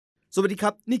สวัสดีค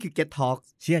รับนี่คือ Get Talk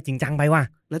เชื่อจริงจังไปว่ะ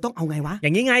แล้วต้องเอาไงวะอย่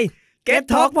างนี้ไง Get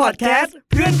Talk Podcast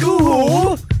เพื่อนคู่หู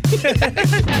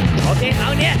โอเคเอา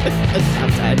เนี่ยตาม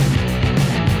ใจ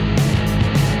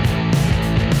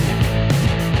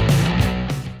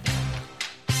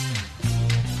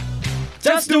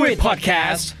Just Do It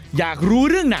Podcast อยากรู้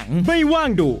เรื่องหนังไม่ว่าง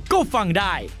ดูก็ฟังไ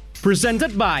ด้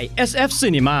Presented by SF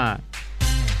Cinema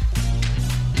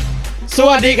ส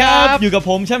วัสดีครับอยู่กับ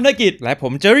ผมแชมป์ธกิจและผ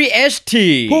มเจอรี่ HT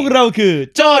พวกเราคือ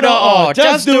จดอ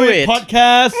Just Do It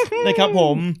Podcast นะครับผ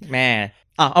มแม่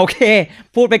โอเค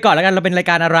พูดไปก่อนแล้วกันเราเป็นราย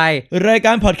การอะไรรายก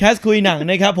าร podcast คุยหนัง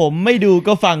นะครับผมไม่ดู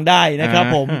ก็ฟังได้นะครับ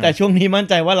ผมแต่ช่วงนี้มั่น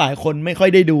ใจว่าหลายคนไม่ค่อย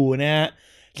ได้ดูนะฮะ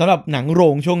สำหรับหนังโร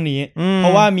งช่วงนี้เพรา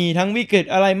ะว่ามีทั้งวิกฤต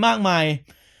อะไรมากมาย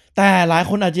แต่หลาย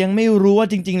คนอาจจะยังไม่รู้ว่า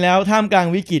จริงๆแล้วท่ามกลาง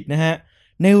วิกฤตนะฮะ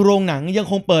ในโรงหนังยัง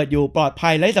คงเปิดอยู่ปลอดภั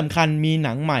ยและสำคัญมีห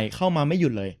นังใหม่เข้ามาไม่หยุ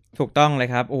ดเลยถูกต้องเลย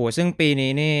ครับโอ้ซึ่งปี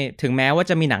นี้นี่ถึงแม้ว่า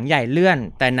จะมีหนังใหญ่เลื่อน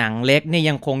แต่หนังเล็กนี่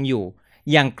ยังคงอยู่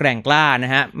อย่างแกร่งกล้าน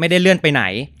ะฮะไม่ได้เลื่อนไปไหน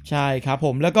ใช่ครับผ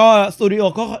มแล้วก็สตูดิโอ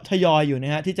ก็ทยอยอยู่น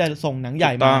ะฮะที่จะส่งหนังให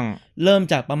ญ่มาเริ่ม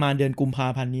จากประมาณเดือนกุมภา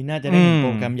พันธ์นี้น่าจะได้เห็นโป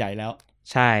รแกรมใหญ่แล้ว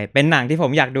ใช่เป็นหนังที่ผ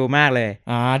มอยากดูมากเลย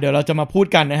เดี๋ยวเราจะมาพูด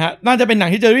กันนะฮะน่าจะเป็นหนัง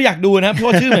ที่เจอรี่อยากดูนะเพราะ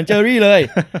ว่าชื่อเหมือนเจอรี่เลย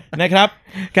นะครับ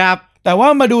ครับแต่ว่า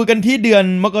มาดูกันที่เดือน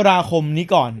มกราคมนี้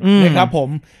ก่อนนะครับผม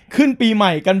ขึ้นปีให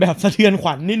ม่กันแบบสะเทือนข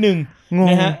วัญนิดนึง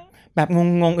นะฮะแบบ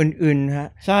งงอื่นๆฮะ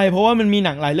ใช่เพราะว่ามันมีห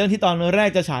นังหลายเรื่องที่ตอนแรก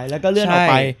จะฉายแล้วก็เลื่อนออก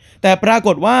ไปแต่ปราก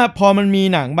ฏว่าพอมันมี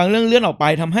หนังบางเรื่องเลื่อนออกไป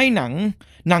ทำให้ห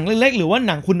นังเล็กๆหรือว่า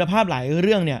หนังคุณภาพหลายเ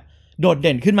รื่องเนี่ยโดดเ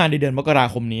ด่นขึ้นมาในเดือนมกรา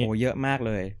คมนี้โอ้เยอะมากเ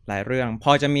ลยหลายเรื่องพ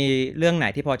อจะมีเรื่องไหน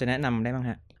ที่พอจะแนะนำได้บ้าง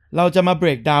ฮะเราจะมาเบร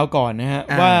กดาวน์ก่อนนะฮะ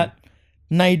ว่า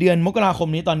ในเดือนมกราคม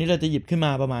นี้ตอนนี้เราจะหยิบขึ้นม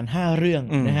าประมาณ5เรื่อง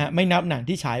นะฮะไม่นับหนัง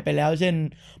ที่ฉายไปแล้วเช่น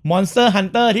Monster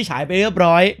Hunter ที่ฉายไปเรียบ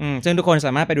ร้อยซึ่งทุกคนส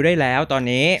ามารถไปดูได้แล้วตอน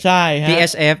นี้ใช่ฮะ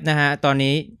PSF นะฮะตอน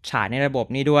นี้ฉายในระบบ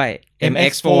นี้ด้วย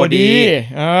MX4D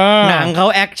หนังเขา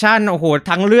แอคชั่นโอ้โห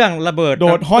ทั้งเรื่องระเบิดโด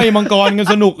ดห้อยมังกรกัน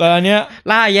สนุกอันเนี้ย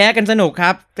ล่าแย้กันสนุกค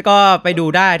รับก็ไปดู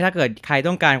ได้ถ้าเกิดใคร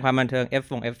ต้องการความบันเทิงเอ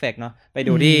ฟเฟกต์เนาะไป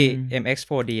ดูที่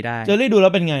MX4D ได้เจอรี่ดูแล้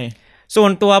วเป็นไงส่ว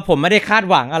นตัวผมไม่ได้คาด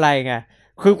หวังอะไรไง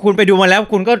คือคุณไปดูมาแล้ว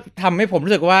คุณก็ทำให้ผม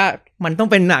รู้สึกว่ามันต้อง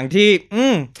เป็นหนังที่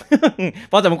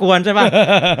พอสมควรใช่ป่ะ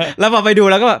แล้วพอไปดู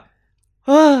แล้วก็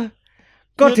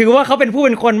ก็ถือว่าเขาเป็นผู้เ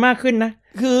ป็นคนมากขึ้นนะ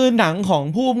คือหนังของ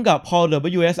ผู้กำกับ Paul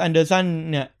W.S. Anderson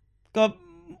เนี่ย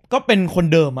ก็เป็นคน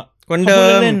เดิมอ่ะคนเดิ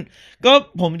มก็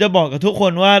ผมจะบอกกับทุกค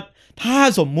นว่าถ้า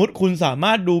สมมุติคุณสาม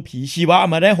ารถดูผีชีวะ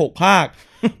มาได้6ภาค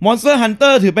Monster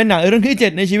Hunter ถือเป็นหนังเรื่องที่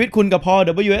7ในชีวิตคุณกับ Paul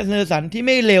W.S. Anderson ที่ไ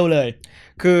ม่เลวเลย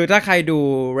คือถ้าใครดู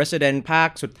Resident ภาค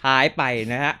สุดท้ายไป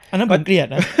นะฮะอันนั้นผมเกลียด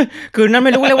นะ คือนั้นไ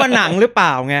ม่รู้เลยว่าหนังหรือเปล่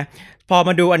าไงพอม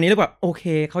าดูอันนี้แล้วแบบโอเค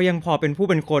เขายังพอเป็นผู้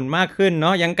เป็นคนมากขึ้นเน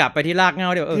าะยังกลับไปที่รากเหง้า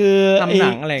เดี๋ยวทำหนั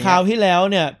งอะไรเงี้ยคราวที่แล้ว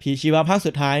เนี่ยผีชีวะภาค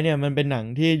สุดท้ายเนี่ยมันเป็นหนัง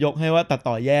ที่ยกให้ว่าตัด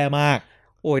ต่อแย่มาก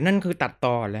โอ้ยนั่นคือตัด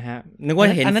ต่อเลยฮะนึกว่า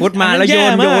เห็นฟุตมาแล้วโย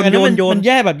นมันแ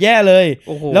ย่แบบแย่เลย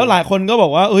แล้วหลายคนก็บอ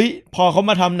กว่าเอ้ยพอเขา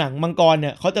มาทำหนังมังกรเ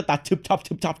นี่ยเขาจะตัดชึบ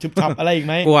ชับอะไรอีกไ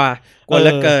หมกลัวเห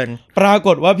ลือเกินปราก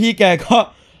ฏว่าพี่แกก็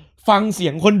ฟังเสี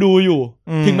ยงคนดูอยู่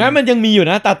ถึงแม้มันยังมีอยู่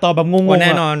นะตัดต่อแบบงงๆ แ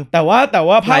น่นอนแต่ว่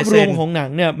าภาพรวมของหนัง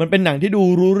เนี่ยมันเป็นหนังที่ดู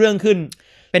รู้เรื่องขึ้น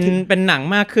เป็นหนัง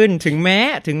มากขึ้นถึงแ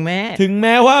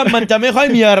ม้ว่ามันจะไม่ค่อย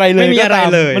มีอะไรเลยไม่มีอะไร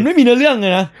เลยมันไม่มีเนื้อเรื่องเล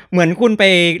ยนะเหมือนคุณไป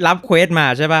รับเควสมา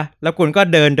ใช่ป่ะแล้วคุณก็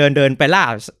เดินไปล่า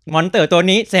มอนสเตอร์ตัว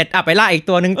นี้เสร็จไปล่าอีก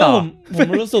ตัวนึงต่อผม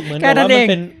รู้สึกเหมือนว่า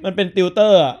มันเป็นติวเตอ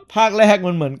ร์อ่ะภาคแรก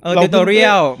มันเหมือนติวตอเรี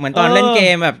ยลเหมือนตอนเล่นเก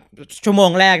มแบบชั่วโม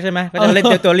งแรกใช่ไหมก็จะเล่น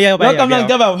ติวตอเรียลไปแล้วกำลัง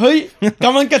จะแบบเฮ้ยก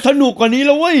ำลังจะสนุกกว่านี้แ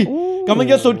ล้วเว้ยกำลัง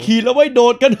จะสุดขีดแล้วเว้ยโด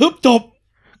ดกันฮึบจบ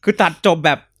คือตัดจบแบ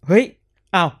บเฮ้ย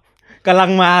อ้าวกำลั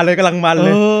งมาเลย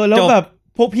แล้วแบบ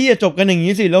พวกพี่จบกันอย่าง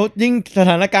นี้สิแล้วยิ่งส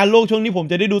ถานการณ์โลกช่วงนี้ผม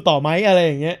จะได้ดูต่อไหมอะไรอ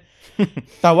ย่างเงี้ย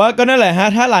แต่ว่าก็นั่นแหละฮะ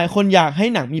ถ้าหลายคนอยากให้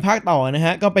หนังมีภาคต่อนะฮ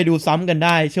ะก็ไปดูซ้ำกันไ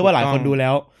ด้เชื่อว่าหลายคนดูแล้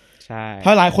วใช่ถ้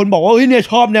าหลายคนบอกว่าเฮ้ยเนี่ย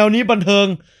ชอบแนวนี้บันเทิง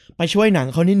ไปช่วยหนัง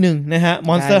เขานิดนึงนะฮะ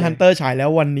Monster Hunter ฉายแล้ว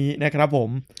วันนี้นะครับผม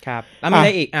ครับแล้วมีอะไร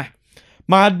อีก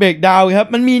มาเบรกดาวน์ครับ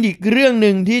มันมีอีกเรื่องนึ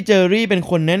งที่เจอรี่เป็น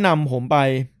คนแนะนำผมไป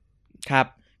ครับ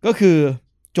ก็คือ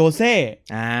โจเซ่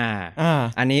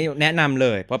อันนี้แนะนำเล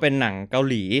ยเพราะเป็นหนังเกา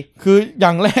หลีคืออย่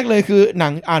างแรกเลยคือหนั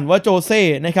งอ่านว่าโจเซ่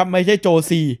นะครับไม่ใช่โจ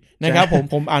ซีนะครับ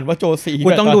ผมอ่านว่าโจซีคุ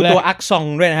ณต้องดูตัวอักษร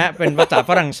ด้วยนะฮะเป็นภาษา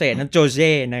ฝรั่งเศสนั่นโจเ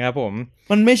ซ่นะครับผม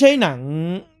มันไม่ใช่หนัง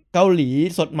เกาหลี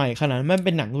สดใหม่ขนาดนั้นมันเ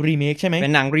ป็นหนังรีเมคใช่ไหมเ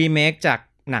ป็นหนังรีเมคจาก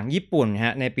หนังญี่ปุ่นฮ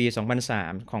ะในปี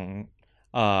2003ของ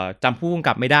จำผู้กำ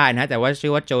กับไม่ได้นะแต่ว่าชื่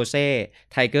อว่าโจเซ่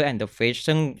Tiger and the Fish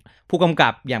ซึ่งผู้กำกั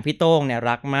บอย่างพี่โต้งเนี่ย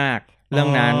รักมากเรื่อ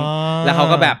งนั้นแล้วเขา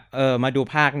ก็แบบมาดู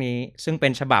ภาคนี้ซึ่งเป็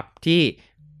นฉบับที่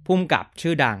ผู้กำกับ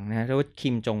ชื่อดังนะเรียกว่าคิ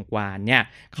มจงกวานเนี่ย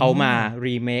เขามา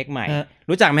รีเมคใหม่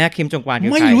รู้จักไหมคิมจงกวานคือ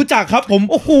ใครไม่รู้จักครับผม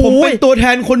เป็นตัวแท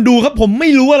นคนดูครับผมไม่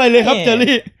รู้อะไรเลยครับเจอ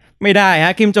รี่ ไม่ได้ฮ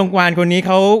ะคิมจงกวานคนนี้เ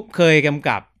ขาเคยกำ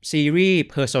กับซีรีส์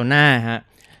Persona ฮะ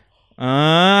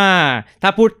ถ้า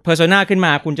พูด Persona ขึ้นม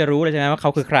าคุณจะรู้เลยใช่ไหมว่าเข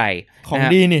าคือใครของ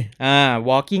ดีนี่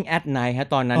Walking at Night ฮะ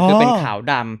ตอนนั้นคือเป็นขาว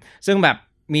ดำซึ่งแบบ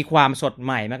มีความสดใ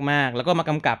หม่มากๆแล้วก็มา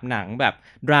กำกับหนังแบบ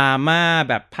ดราม่า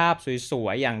แบบภาพสว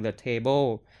ยๆอย่าง The Table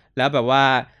แล้วแบบว่า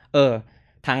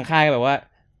ทางค่ายแบบว่า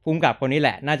พุ่งกับคนนี้แห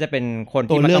ละน่าจะเป็นคน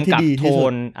ที่มากำกับโท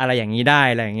นอะไรอย่างนี้ได้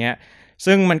อะไรอย่างเงี้ย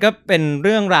ซึ่งมันก็เป็นเ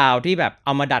รื่องราวที่แบบเอ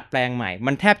ามาดัดแปลงใหม่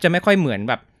มันแทบจะไม่ค่อยเหมือน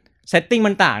แบบเซตติ้ง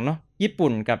มันต่างเนาะญี่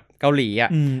ปุ่นกับเกาหลีอ่ะ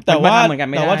แต่ว่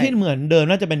าที่เหมือนเดิม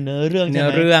น่าจะเป็นเนื้อเรื่อง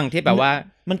ที่แบบว่า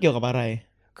มันเกี่ยวกับอะไร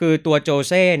คือตัวโจเ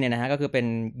ซ่เนี่ยนะฮะก็คือเป็น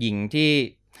หญิงที่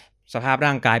สภาพ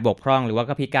ร่างกายบกพร่องหรือว่า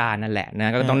ก็พิการนั่นแหละน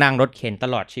ะก็ต้องนั่งรถเข็นต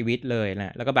ลอดชีวิตเลยน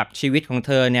ะแล้วก็แบบชีวิตของเ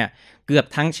ธอเนี่ยเกือบ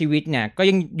ทั้งชีวิตเนี่ยก็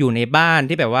ยังอยู่ในบ้าน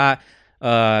ที่แบบว่า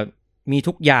มี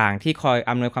ทุกอย่างที่คอย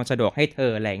อำนวยความสะดวกให้เธ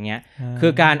ออะไรเงี้ยคื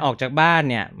อการออกจากบ้าน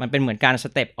เนี่ยมันเป็นเหมือนการส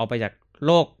เต็ปออกไปจากโ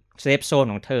ลกเซฟโซน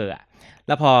ของเธออ่ะแ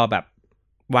ล้วพอแบบ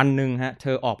วันนึงฮะเธ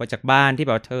อออกไปจากบ้านที่แ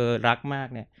บบเธอรักมาก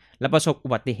เนี่ยแล้วประสบอุ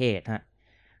บัติเหตุฮะ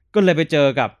ก็เลยไปเจอ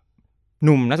กับห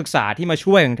นุ่มนักศึกษาที่มา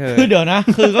ช่วยของเธอคือเดี๋ยวนะ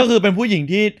ก็คือเป็นผู้หญิง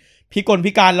ที่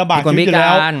พิการลำบากชีวิตอยู่แ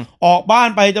ล้วออกบ้าน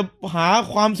ไปจะหา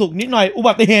ความสุขนิดหน่อยอุ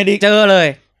บัติเหตุอีกเจอเลย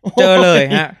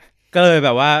ฮะก็เลยแ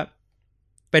บบว่า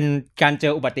เป็นการเจ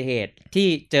ออุบัติเหตุที่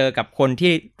เจอกับคน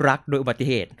ที่รักโดยอุบัติ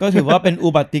เหตุก็ถือว่าเป็นอุ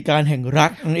บัติการแห่งรั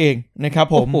กนั่นเองนะครับ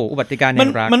ผมโอ้โหอุบัติการแห่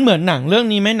งรักมันเหมือนหนังเรื่อง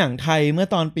นี้ไหมหนังไทยเมื่อ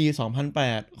ตอนปี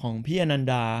2008ของพี่อนัน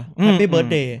ดา Happy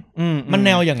Birthday มันแน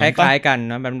วอย่างนั้นคล้ายๆกัน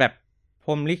นะมันแบบพ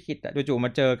รหมลิขิตจู่ๆมา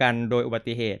เจอกันโดยอุบั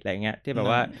ติเหตุอะไรเงี้ยที่แบบ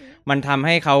ว่ามันทำใ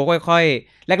ห้เขาค่อย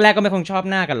ๆแรกๆก็ไม่คงชอบ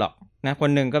หน้ากันหรอกนะคน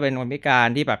หนึ่งก็เป็นคนพิการ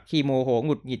ที่แบบขี้โมโหห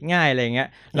งุดหงิดง่ายอะไรเงี้ย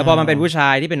แล้วพอมันเป็นผู้ชา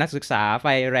ยที่เป็นนักศึกษาไฟ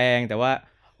แรงแต่ว่า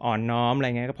อ่อนน้อมอะไร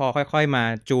เงี้ยก็พอค่อยๆมา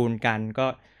จูนกันก็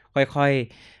ค่อย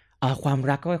ๆความ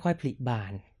รักก็ค่อยๆผลิบา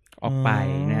นออกไป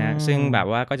นะฮะซึ่งแบบ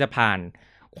ว่าก็จะผ่าน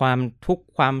ความทุกข์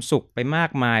ความสุขไปมา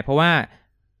กมายเพราะว่า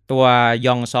ตัวย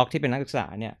องซอกที่เป็นนักศึกษา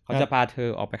เนี่ยเขาจะพาเธอ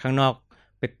ออกไปข้างนอก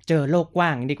ไปเจอโลกกว้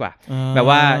างดีกว่าแบบ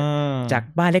ว่าจาก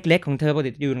บ้านเล็กๆของเธอปก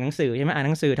ติอยู่หนังสือใช่ไหมอ่านห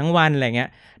นังสือทั้งวันอะไรเงี้ย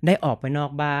ได้ออกไปนอ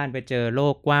กบ้านไปเจอโล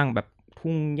กกว้างแบบ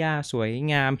ทุ่งหญ้าสวย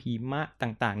งามหิมะ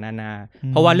ต่างๆนานา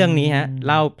เพราะว่าเรื่องนี้ฮะ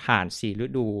เล่าผ่าน4ฤ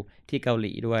ดูที่เกาห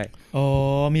ลีด้วย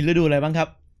มีฤดูอะไรบ้างครับ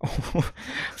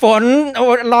ฝน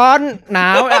ร้อนหนา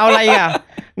วเอาอะไรอ่ะ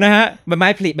นะฮะใบไม้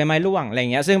ผลิใบไม้ร่วงอะไร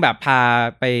เงี้ยซึ่งแบบพา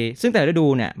ไปซึ่งแต่ละฤดู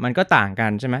เนี่ยมันก็ต่างกั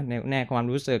นใช่ไหมในความ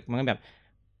รู้สึกมันก็แบบ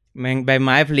ใบไ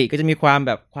ม้ผลิก็จะมีความแ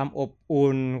บบความอบ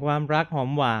อุ่นความรักหอม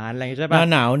หวานอะไรใช่ป่ะ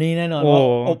หนาวนี่แน่นอนว่า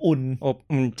อบอุ่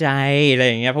นใจอะไร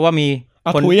อย่างเงี้ยเพราะว่ามี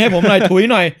คนถุยให้ผมหน่อยถุย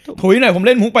หน่อยผมเ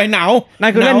ล่นมุกไปหนาวนั่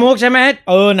นคือเล่นมุกใช่ไหม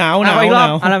หนาวเอาอีกรอบ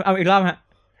เอาอีกรอบฮะ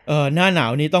หน้าหนา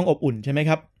วนี้ต้องอบอุ่นใช่ไหม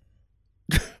ครับ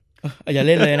อย่าเ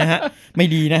ล่นเลยนะฮะไม่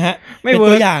ดีนะฮะเป็น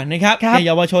ตัวอย่างนะครับในเ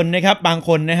ยาวชนนะครับบางค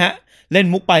นนะฮะเล่น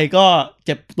มุกไปก็เ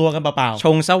จ็บตัวกันเปล่าๆช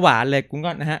งสวรรค์เลยกุ้ง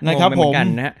ก็นะฮะนะครับผม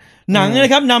หนังน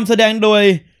ะครับนำแสดงโดย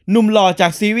หนุ่มหล่อจา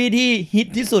กซีรีส์ที่ฮิต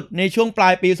ที่สุดในช่วงปลา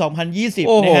ยปี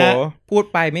2020นะฮะพูด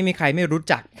ไปไม่มีใครไม่รู้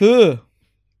จักคือ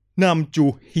นำจู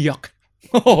ฮยอก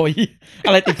โอ้ยอ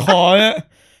ะไรติดคอเนี่ย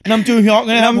นำจูฮยอก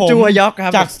นะครับผมนำจูฮยอกครั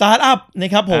บจากสตาร์ทอัพน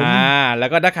ะครับผมแล้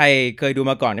วก็ถ้าใครเคยดู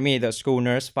มาก่อนมี The School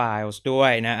Nurse Files ด้ว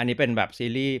ยนะอันนี้เป็นแบบซี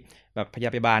รีส์แบบพย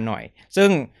าบาลหน่อยซึ่ง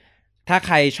ถ้าใ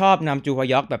ครชอบนำจูฮ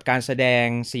ยอกแบบการแสดง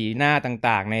สีหน้า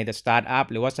ต่างๆใน The Startup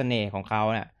หรือว่าเสน่ห์ของเขา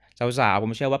เนี่ยสาวๆผ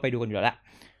มเชื่อว่าไปดูกันอยู่แล้ว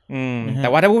แต่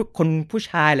ว่าถ้าคนผู้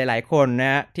ชายหลายๆคนนะ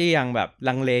ฮะที่ยังแบบ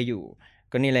ลังเลอยู่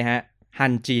ก็นี่เลยฮะฮั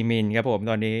นจีมินครับผม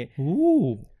ตอนนี้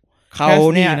เขา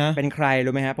เนี่ยเป็นใคร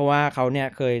รู้ไหมฮะเพราะว่าเขาเนี่ย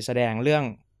เคยแสดงเรื่อง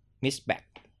Miss Back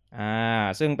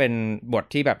ซึ่งเป็นบท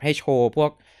ที่แบบให้โชว์พว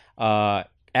ก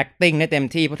acting ได้เต็ม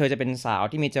ที่เพราะเธอจะเป็นสาว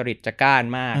ที่มีจริตจักร้าน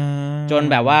มากจน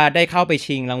แบบว่าได้เข้าไป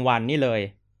ชิงรางวัลนี่เลย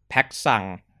แพ็กซัง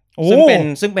ซึ่งเ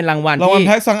ป็นรางวัลแ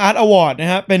พ็กซังอาร์ตอวอร์ดน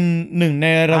ะฮะเป็นหนึ่งใน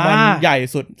รางวัลใหญ่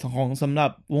สุดของสำหรั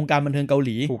บวงการบันเทิงเกาห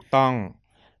ลีถูกต้อง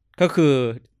ก็คือ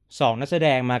2นักแสด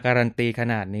งมาการันตีข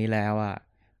นาดนี้แล้วอ่ะ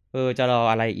จะรอ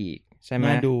อะไรอีกใช่ไหม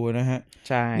มาดูนะฮะ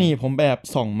ใช่นี่ผมแบบ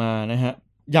ส่องมานะฮะ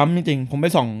ย้ำจริงๆผมไป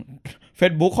ส่อง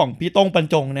Facebook ของพี่ต้งปัน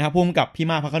จงนะครับพุ่มกับพี่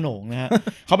มาพระโขนงนะฮะ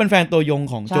เขาเป็นแฟนตัวยง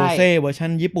ของโจเซ่เวอร์ชั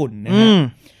นญี่ปุ่นนะฮะ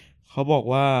เขาบอก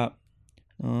ว่า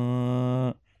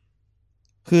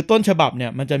คือต้นฉบับเนี่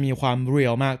ยมันจะมีความเรี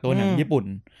ยลมากตัวหนังญี่ปุ่น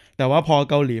แต่ว่าพอ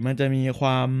เกาหลีมันจะมีคว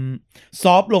ามซ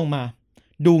อฟต์ลงมา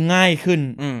ดูง่ายขึ้น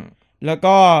แล้ว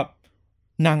ก็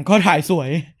หนังก็ถ่ายส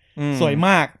วยม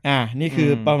ากนี่คือ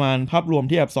ประมาณภาพรวม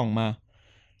ที่แอบส่องมา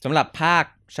สำหรับภาค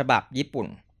ฉบับญี่ปุ่น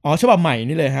ฉบับใหม่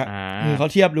นี่เลยฮะคือเขา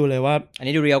เทียบดูเลยว่าอัน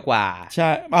นี้ดูเรียวกว่าใช่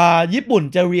ญี่ปุ่น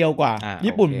จะเรียวกว่า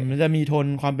ญี่ปุ่นมันจะมีโทน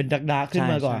ความเป็นดาร์กขึ้น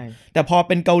มาก่อนแต่พอเ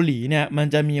ป็นเกาหลีเนี่ยมัน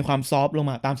จะมีความซอฟต์ลง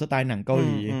มาตามสไตล์หนังเกาห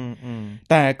ลี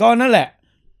แต่ก็นั่นแหละ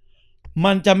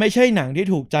มันจะไม่ใช่หนังที่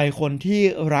ถูกใจคนที่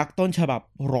รักต้นฉบับ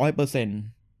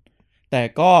 100% แต่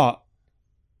ก็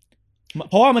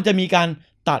เพราะว่ามันจะมีการ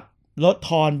ตัดลด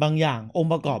ทอนบางอย่างอง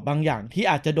ค์ประกอบบางอย่างที่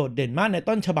อาจจะโดดเด่นมากใน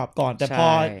ต้นฉบับก่อนแต่พอ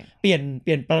เปลี่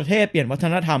ยนประเทศเปลี่ยนวัฒ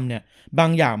นธรรมเนี่ยบา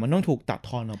งอย่างมันต้องถูกตัด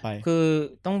ทอนออกไปคือ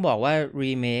ต้องบอกว่า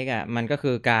รีเมคอ่ะมันก็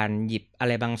คือการหยิบอะไ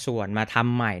รบางส่วนมาท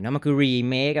ำใหม่เนาะมันคือรี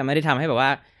เมคอ่ะไม่ได้ทำให้แบบว่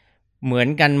าเหมือน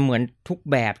กันเหมือนทุก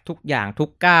แบบทุกอย่างทุก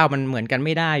ก้าวมันเหมือนกันไ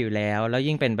ม่ได้อยู่แล้วแล้ว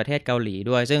ยิ่งเป็นประเทศเกาหลี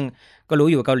ด้วยซึ่งก็รู้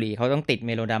อยู่เกาหลีเขาต้องติดเ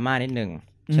มโลดราม่านิดนึง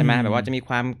ใช่ไหมแบบว่าจะมีค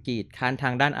วามกีดคั้นท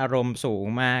างด้านอารมณ์สูง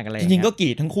มากอะไรจริงๆก็กี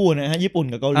ดทั้งคู่นะฮะญี่ปุ่น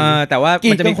กับเกาหลีแต่ว่า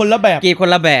กีดเป็นคนละแบบกีดคน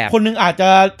ละแบบคนนึงอาจจะ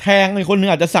แทงอีกคนนึง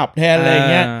อาจจะสับแทนอะไร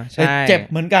เงี้ยแต่เจ็บ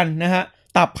เหมือนกันนะฮะ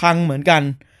ตับพังเหมือนกัน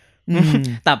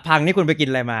ตับพังนี่คุณไปกิน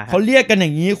อะไรมาเขาเรียกกันอย่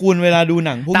างนี้คุณเวลาดูห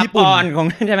นังพวกญี่ปุ่นตับอ่อนของ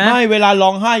ใช่ไหมไม่เวลาร้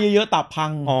องไห้เยอะๆตับพั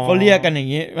งเขาเรียกกันอย่า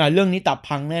งนี้เรื่องนี้ตับ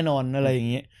พังแน่นอนอะไรอย่าง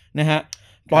นี้นะฮะ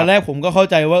ตอนแรกผมก็เข้า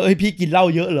ใจว่าพี่กินเหล้า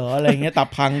เยอะเหรออะไรเงี้ยตับ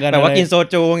พังกันแต่ว่ากินโซ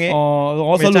จูอย่างงี้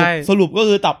สรุปก็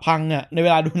คือตับพังในเว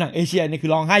ลาดูหนังเอเชียนี่คื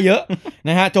อร้องไห้เยอะ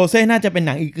นะฮะโจเซ่น่าจะเป็นห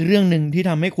นังอีกเรื่องนึงที่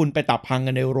ทำให้คุณไปตับพัง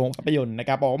กันในโรงภาพยนตร์นะค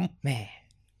รับผมแหม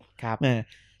ครับ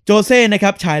โจเซ่นะค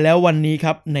รับฉายแล้ววันนี้ค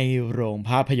รับในโรง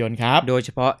ภาพยนตร์ครับโดยเฉ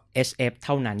พาะ SF เ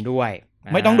ท่านั้นด้วย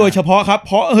ไม่ต้องโดยเฉพาะครับเ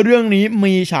พราะเรื่องนี้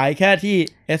มีฉายแค่ที่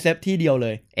SF ที่เดียวเล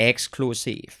ย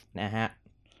Exclusive นะฮะ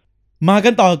มากั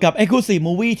นต่อกับ Exclusive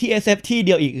Movie ที่ SF ที่เ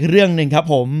ดียวอีกเรื่องหนึ่งครับ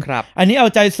ผมครับอันนี้เอา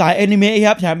ใจสายแอนิเมะค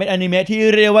รับแถมเป็นแอนิเมะที่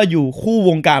เรียกว่าอยู่คู่ว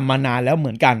งการมานานแล้วเห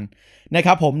มือนกันนะค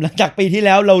รับผมหลังจากปีที่แ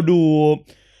ล้วเราดู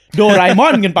โดราเอม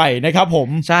อนกันไปนะครับผม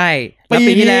ใช่ปี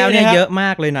ที่แล้วเนี่ยเยอะม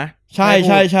ากเลยนะใช่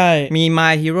ใช่ใช่มี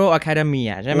My Hero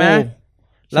Academia ใช่ไหม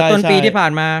แล้วต้นปีที่ผ่า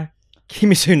นมาคิ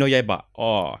มิซึโนะยาอิบะ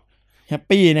แฮป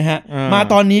ปี้นะฮะมา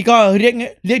ตอนนี้ก็เรี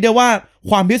ยกได้ว่า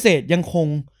ความพิเศษยังคง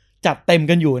จัดเต็ม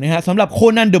กันอยู่นะฮะสำหรับโค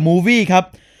นันเดอะมูฟวี่ครับ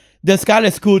The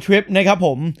Scarlet School Trip นะครับผ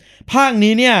มภาค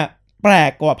นี้เนี่ยแปล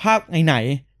กกว่าภาคไหน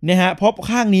ๆนะฮะเพราะ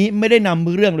ภาคนี้ไม่ได้น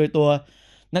ำเรื่องโดยตัว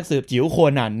นักสืบจิ๋วโค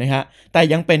นันนะฮะแต่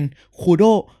ยังเป็น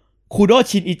คูโด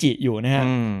ชินอิจิอยู่นะฮะ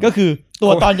ก็คือตั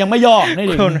วตอนยังไม่ย่อนั่นเ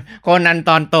องโคนัน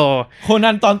ตอนโตโคนั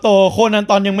นต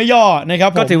อนยังไม่ย่อนะครั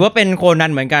บก็ถือว่าเป็นโคนั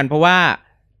นเหมือนกันเพราะว่า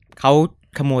เขา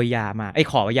ขโมยยามา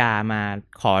ขอยามา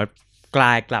ขอกล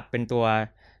ายกลับเป็นตัว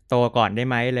โตก่อนได้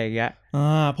ไหมอะไรอย่างเงี้ย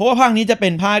เพราะว่าภาคนี้จะเป็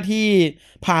นภาคที่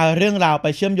พาเรื่องราวไป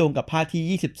เชื่อมโยงกับภาค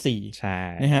ที่24ใช่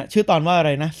นะฮะชื่อตอนว่าอะไร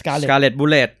นะ Scarlet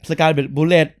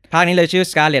Bullet ภาคนี้เลยชื่อ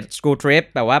Scarlet School Trip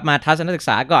แบบว่ามาทัศนศึกษ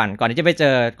าก่อนที่จะไปเจ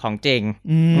อของจริง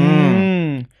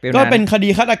ก็เป็นคดี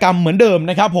ฆาตกรรมเหมือนเดิม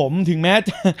นะครับผมถึงแม้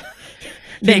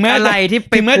เด็กอะไรที่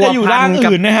ถึงแม้จะอยู่ร่าง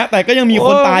อื่นนะฮะแต่ก็ยังมีค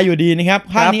นตายอยู่ดีนะครับ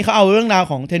ภาคนี้เขาเอาเรื่องราว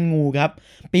ของเทนงูครับ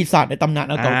ปีศาจในตำนาน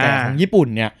เก่าแก่ของญี่ปุ่น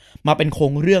เนี่ยมาเป็นโคร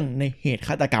งเรื่องในเหตุฆ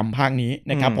าตกรรมภาคนี้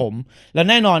นะครับผมและ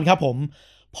แน่นอนครับผม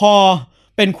พอ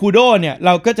เป็นคูโดเนี่ยเร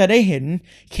าก็จะได้เห็น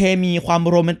เคมีความ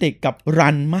โรแมนติกกับรั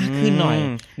นมากขึ้นหน่อย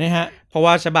นะฮะเพราะ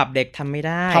ว่าฉบับเด็กทำไม่ไ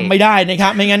ด้นะครั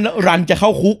บไม่งั้นรันจะเข้า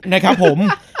คุกนะครับผม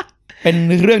เป็น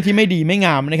เรื่องที่ไม่ดีไม่ง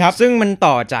ามนะครับซึ่งมัน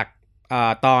ต่อจาก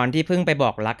ตอนที่เพิ่งไปบ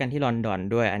อกรักกันที่ลอนดอน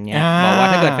ด้วยอันเนี้ยบอกว่า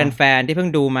ถ้าเกิดเป็นแฟนที่เพิ่ง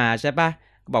ดูมาใช่ปะ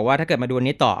บอกว่าถ้าเกิดมาดูอัน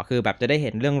นี้ต่อคือแบบจะได้เห็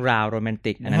นเรื่องราวโรแมน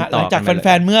ติกอันนั้นต่อหลังจากแฟ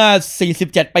นๆเมื่อ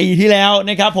47ปีที่แล้ว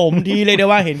นะครับผม ที่เรียกได้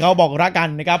ว่าเห็นเขาบอกรักกัน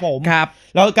นะครับผมครับ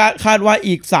แล้วคาดว่า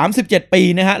อีก37ปี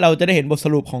นะฮะเราจะได้เห็นบทส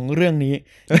รุปของเรื่องนี้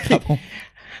ครับผม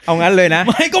เอางั้นเลยนะ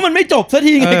ไม่ก็มันไม่จบสัก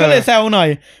ทีไงก็เลยแซวหน่อย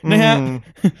นะฮะ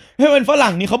ให้เป็นฝ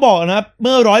รั่งนี่เขาบอกนะครับเ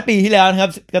มื่อ100ปีที่แล้วนะครับ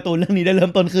การ์ตูนเรื่องนี้ได้เริ่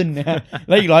มต้นขึ้นนะฮะแ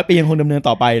ละอีก100ปียังคงดำเนิน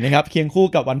ต่อไปนะครับเคียงคู่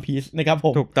กับ One Piece นะครับผ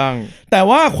มถูกต้องแต่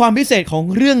ว่าความพิเศษของ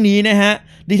เรื่องนี้นะฮะ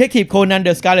Detective Conan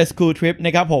The Scarlet School Trip น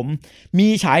ะครับผมมี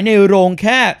ฉายในโรงแ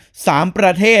ค่3ปร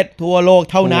ะเทศทั่วโลก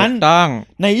เท่านั้นถูกต้อง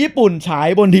ในญี่ปุ่นฉาย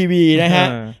บนทีวีนะฮะ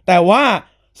แต่ว่า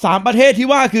3ประเทศที่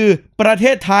ว่าคือประเท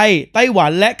ศไทยไต้หวั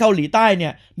นและเกาหลีใต้เนี่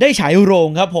ยได้ฉายโรง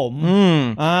ครับผม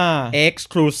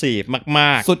Exclusive ม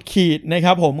ากๆสุดขีดนะค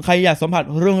รับผมใครอยากสัมผัส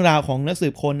เรื่องราวของนักสื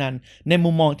บโคนันในมุ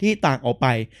มมองที่ต่างออกไป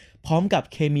พร้อมกับ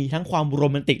เคมีทั้งความโร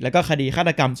แมนติกและก็คดีฆา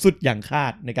ตกรรมสุดอย่างคา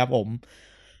ดนะครับผม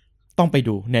ต้องไป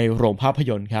ดูในโรงภาพ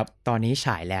ยนตร์ครับตอนนี้ฉ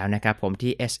ายแล้วนะครับผม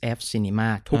ที่ SF Cinema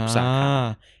ทุกสาขา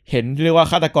เห็นเรียกว่า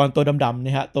ฆาตกรตัวดำๆน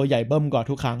ะฮะตัวใหญ่เบิ้มกว่า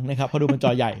ทุกครั้งนะครับเพราะดูเป็นจ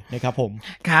อใหญ่นะครับผม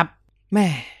ครับแม่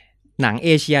หนังเอ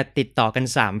เชียติดต่อกัน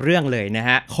3เรื่องเลยนะฮ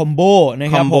ะคอมโบนะ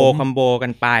ครับคอมโบกั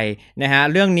นไปนะฮะ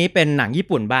เรื่องนี้เป็นหนังญี่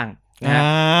ปุ่นบ้างนะฮะ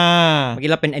เมื่อกี้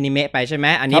เราเป็นอนิเมะไปใช่ไหม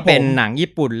อันนี้เป็นหนัง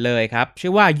ญี่ปุ่นเลยครับชื่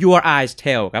อว่า Your Eyes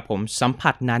Tell ครับผมสัม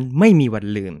ผัสนั้นไม่มีวัน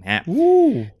ลืมฮะ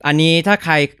อันนี้ถ้าใค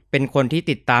รเป็นคนที่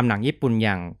ติดตามหนังญี่ปุ่นอ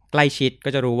ย่างใกล้ชิดก็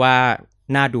จะรู้ว่า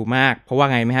น่าดูมากเพราะว่า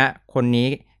ไงไหมฮะคนนี้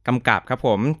กำกับครับผ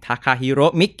มทาคาฮิโร่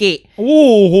มิกิ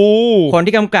คน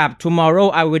ที่กำกับ Tomorrow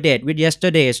I Will Date with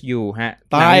Yesterdays อยู่ฮะ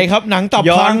ตายครับหนังตับ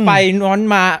ย้อนไปย้อน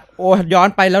มาย้อน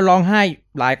ไปแล้วร้องไห้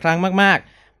หลายครั้งมาก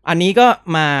ๆอันนี้ก็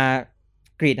มา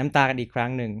กรีดน้ำตากันอีกครั้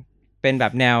งหนึ่งเป็นแบ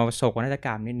บแนวโศกนาฏกร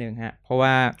รมนิดนึงฮะเพราะว่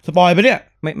าสปอยไปเนี่ย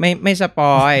ไม่สป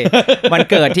อย มัน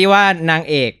เกิดที่ว่านาง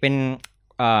เอกเป็น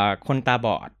คนตาบ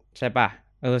อดใช่ปะ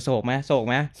โศกไหมโศ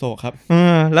กครับ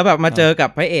แล้วแบบมาเจอกับ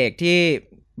พระเอกที่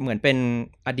เหมือนเป็น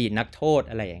อดีตนักโทษ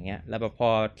อะไรอย่างเงี้ยแล้วแบบพอ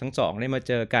ทั้งสองได้มาเ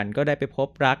จอกันก็ได้ไปพบ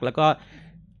รักแล้วก็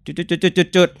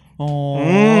จุดอ๋อ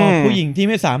ผู้หญิงที่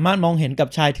ไม่สามารถมองเห็นกับ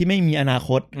ชายที่ไม่มีอนาค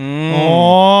ต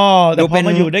แต่พอม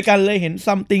าอยู่ด้วยกันเลยเห็น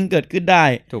ซัมติงเกิดขึ้นได้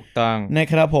ถูกต้องนะ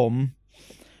ครับผม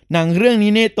หนังเรื่อง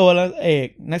นี้เนี่ยตัวเอก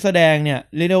นักแสดงเนี่ย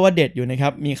เรียกได้ว่าเด็ดอยู่นะครั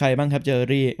บมีใครบ้างครับเจอ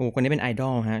รี่คนนี้เป็นไอดอ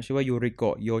ลฮะชื่อว่ายูริโก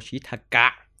ะโยชิทากะ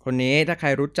คนนี้ถ้าใคร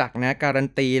รู้จักนะการัน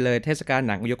ตีเลยเทศกาล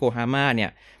หนังโยโกฮาม่าเนี่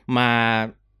ยมา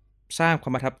สร้างควา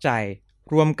มประทับใจ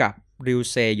ร่วมกับริว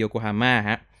เซโยโกฮาม่า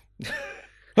ฮะ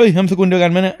เฮ้ยนามสกุลเดียวกั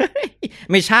นมั้ยเนี่ย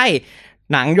ไม่ใช่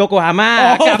หนังโยโกฮาม่า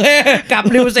กับ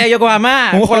ริวเซโยโกฮาม่า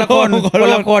คนละ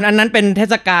คนอันนั้นเป็นเท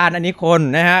ศกาลอันนี้คน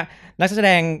นะฮะนักแสด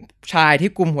งชายที่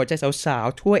กุมหัวใจสาว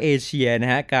ๆทั่วเอเชียน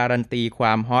ะฮะการันตีคว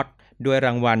ามฮอตด้วยร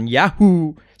างวัล Yahoo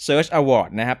Search Award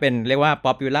นะฮะเป็นเรียกว่าป๊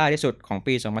อปปูล่าที่สุดของ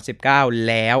ปี2019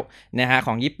แล้วนะฮะข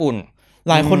องญี่ปุ่น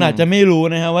หลายคนอาจจะไม่รู้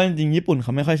นะฮะว่าจริงๆญี่ปุ่นเข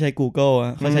าไม่ค่อยใช้ Google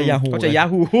เขาใช้ Yahoo เขาใช้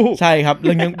Yahoo ใช่ครับ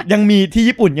ยังมีที่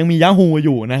ญี่ปุ่นยังมี Yahoo อ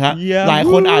ยู่นะครับหลาย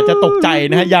คนอาจจะตกใจ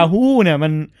นะฮะ Yahoo เนี่ย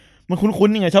มันคุ้น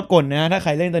ๆยังไงชอบกลนะฮะถ้าใค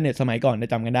รเล่นอินเทอร์เน็ตสมัยก่อนจะ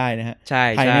จำกันได้นะฮะใช่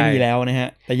ไทยไม่มีแล้วนะฮะ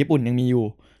แต่ญี่ปุ่นยังมีอยู่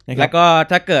แล้วก็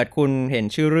ถ้าเกิดคุณเห็น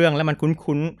ชื่อเรื่องแล้วมัน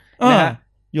คุ้นๆนะฮะ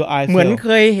เหมือนเค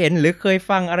ยเห็นหรือเคย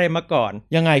ฟังอะไรมาก่อน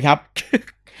ยังไงครับ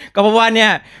ก็เพราะว่าเนี่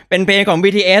ยเป็นเพลงของ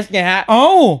BTS ไงฮะ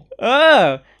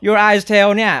Your Eyes Tell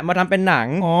เนี่ยมาทำเป็นหนัง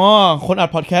คนอัด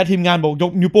พอดแคสต์ทีมงานบอกย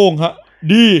กนิ้วโป้งฮะ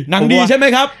ดีหนังดีใช่ไหม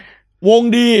ครับวง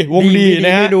ดีน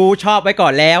ะฮะดูชอบไว้ก่อ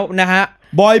นแล้วนะฮะ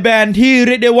บอยแบนด์ที่เ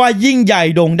รียกได้ว่ายิ่งใหญ่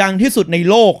โด่งดังที่สุดใน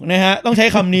โลกนะฮะต้องใช้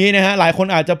คำนี้นะฮะหลายคน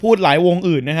อาจจะพูดหลายวง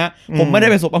อื่นนะฮะผมไม่ได้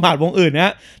ไปสบประมาทวงอื่นน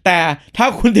ะแต่ถ้า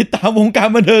คุณติดตามวงการ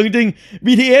บันเทิงจริง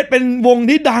BTS เป็นวง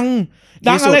ที่ดัง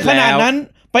อะไรขนาดนั้น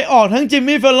ไปออกทั้งจิม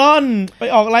มี่เฟลลอนไป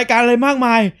ออกรายการอะไรมากม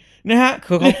ายนะฮะ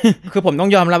คือผมต้อง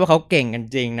ยอมรับว่าเขาเก่งกัน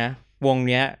จริงนะวง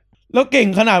เนี้ยแล้วเก่ง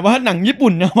ขนาดว่าหนังญี่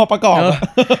ปุ่นมาประกอบ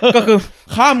ก็คือ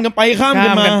ข้ามกันไปข้ามกั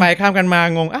นมา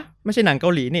งงไม่ใช่หนังเก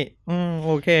าหลีนี่โ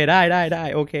อเคได้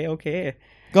โอเค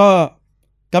ก็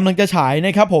กำลังจะฉายน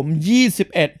ะครับผม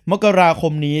21มกราค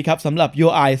มนี้ครับสำหรับ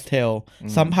Your Eyes Tell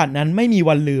สัมผัสนั้นไม่มี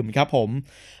วันลืมครับผม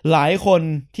หลายคน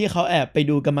ที่เขาแอบไป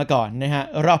ดูกันมาก่อนนะฮะ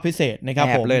รอบพิเศษนะครับ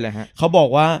ผมเขาบอก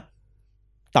ว่า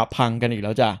ตับพังกันอีกแ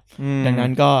ล้วจ้ะดังนั้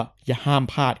นก็อย่าห้าม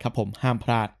พลาดครับผมห้ามพ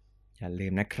ลาดอย่าลื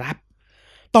มนะครับ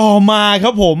ต่อมาค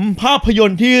รับผมภาพย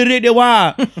นตร์ที่เรียกได้ว่า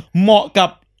เหมาะกับ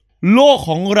โลก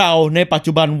ของเราในปัจ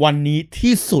จุบันวันนี้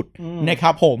ที่สุดนะค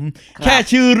รับผมแค่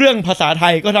ชื่อเรื่องภาษาไท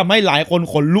ยก็ทำให้หลายคน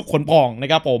ขนลุกขนพองนะ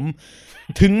ครับผม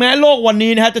ถึงแม้โลกวัน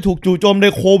นี้นะฮะจะถูกจู่โจมโด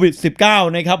ยโควิด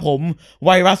 -19 นะครับผมไว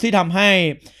รัสที่ทำให้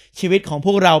ชีวิตของพ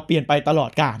วกเราเปลี่ยนไปตลอ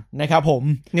ดกาลนะครับผม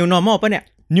New Normal ป่ะเนี่ย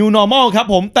New Normal ครับ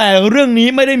ผมแต่เรื่องนี้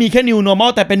ไม่ได้มีแค่ New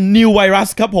Normal แต่เป็น New Virus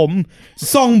ครับผม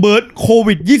Songbird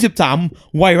COVID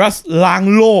 23ไวรัสล้าง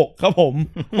โลกครับผม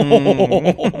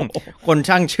คน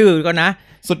ช่างชื่อก็นะ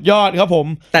สุดยอดครับผม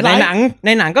แต่ในห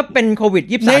นังก็เป็นโควิด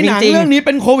23จริงๆในหนังเรื่องนี้เ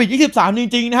ป็นโควิด23จ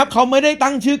ริงๆนะครับเขาไม่ได้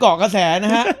ตั้งชื่อเกาะกระแสน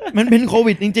ะฮะ มันเป็นโค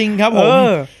วิดจริงๆครับผม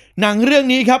หนังเรื่อง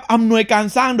นี้ครับอำนวยการ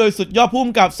สร้างโดยสุดยอดผู้ก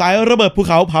ำกับสายระเบิดภู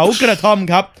เขาเผากระท่อม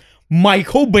ครับไมเ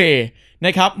คิลเบย์น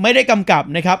ะครับไม่ได้กำกับ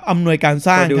นะครับอำนวยการส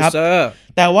ร้างครับ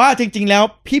แต่ว่าจริงๆแล้ว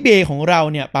พี่เบย์ของเรา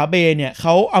เนี่ยป๋าเบย์เนี่ยเข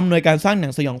าอำนวยการสร้างหนั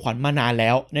งสยองขวัญมานานแล้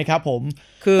วนะครับผม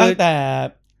ตั้งแต่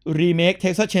รีเมค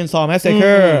Texas Chainsaw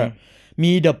Massacre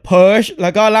มี The Purge แล้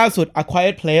วก็ล่าสุด A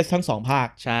Quiet Place ทั้ง2ภาค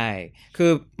ใช่คื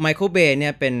อไมเคิลเบย์เนี่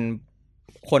ยเป็น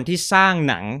คนที่สร้าง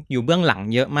หนังอยู่เบื้องหลัง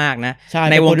เยอะมากนะ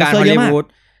ในวงการฮอลลีวูด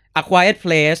A Quiet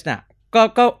Place น่ะ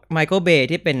ก็ไมเคิลเบย์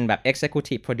ที่เป็นแบบ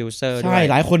Executive Producer ด้วยใช่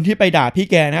หลายคนที่ไปด่าพี่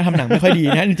แกนะทำหนังไม่ค่อยดี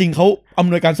นะ จริงๆเขาอ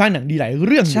ำนวยการสร้างหนังดีหลายเ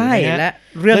รื่องใช่และ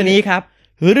เรื่องนี้ครับ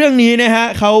เรื่องนี้นะฮะ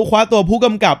เขาคว้าตัวผู้ก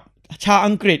ำกับชาว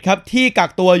อังกฤษครับที่กั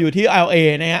กตัวอยู่ที่ LA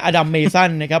นะฮะอดัมเมสัน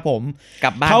นะครับผม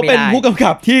เขาเป็นผู้กำ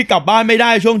กับที่กลับบ้านไม่ได้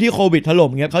ช่วงที่โควิดถล่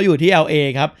มครับเขาอยู่ที่ LA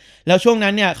ครับแล้วช่วงนั้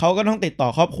นเนี่ยเขาก็ต้องติดต่อ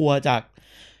ครอบครัวจาก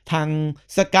ทาง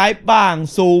Skype บ้าง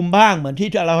Zoom บ้างเหมือนที่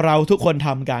เราทุกคนท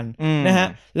ำกันนะฮะ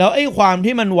แล้วไอ้ความ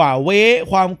ที่มันหว่าเว้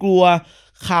ความกลัว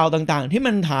ข่าวต่างๆที่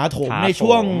มันถาโถมใน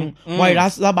ช่วงไวรั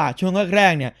สระบาดช่วงแร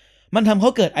กๆเนี่ยมันทำเขา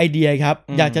เกิดไอเดียครับ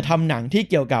อยากจะทำหนังที่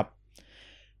เกี่ยวกับ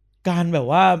การแบบ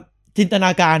ว่าจินตน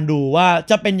าการดูว่า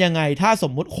จะเป็นยังไงถ้าส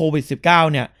มมุติโควิด -19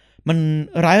 เนี่ยมัน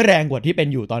ร้ายแรงกว่าที่เป็น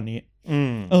อยู่ตอนนี้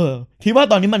ที่ว่า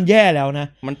ตอนนี้มันแย่แล้วนะ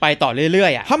มันไปต่อเรื่อ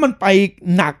ยๆอ่ะถ้ามันไป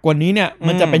หนักกว่านี้เนี่ย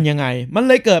มันจะเป็นยังไงมันเ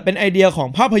ลยเกิดเป็นไอเดียของ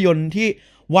ภาพยนตร์ที่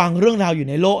วางเรื่องราวอยู่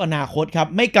ในโลกอนาคตครับ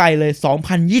ไม่ไกลเลย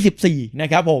2024นะ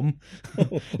ครับผม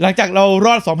หลังจากเราร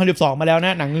อด2012มาแล้วน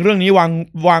ะหนังเรื่องนี้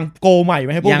วางโกใหม่ไ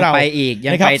ว้ให้พวกเรา ยังไปอีกยั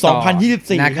ง นะครับ ไปต่อ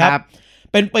 2024 ครับ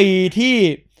เป็นปีที่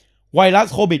ไวรัส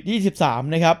โควิด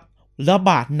23นะครับระบ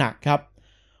าดหนักครับ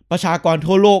ประชากร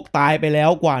ทั่วโลกตายไปแล้ว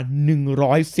กว่า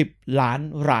110 ล้าน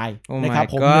ราย Oh นะครับ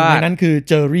my ผม God หนึ่งในนั้นคือเ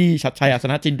จอรี่ชัดชัยอัศ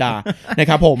นจินดา นะ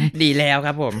ครับผม ดีแล้วค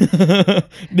รับผม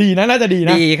ดีนะน่าจะดีน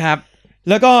ะ ดีครับ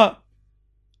แล้วก็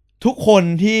ทุกคน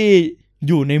ที่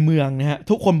อยู่ในเมืองนะฮะ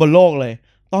ทุกคนบนโลกเลย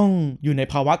ต้องอยู่ใน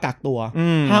ภาวะกักตัว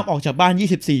ห้ามออกจากบ้าน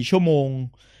24ชั่วโมง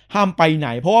ห้ามไปไหน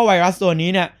เพราะว่าไวรัสตัวนี้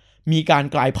เนี่ยมีการ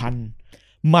กลายพันธุ์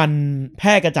มันแพ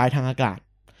ร่กระจายทางอากาศ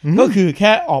ก็คือแ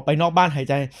ค่ออกไปนอกบ้านหาย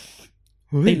ใจ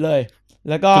ติดเลย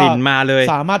แล้วก็ กลิ่นมาเลย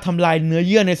สามารถทำลายเนื้อเ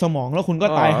ยื่อในสมองแล้วคุณก็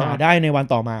ตายหาได้ในวัน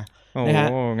ต่อมานะฮะ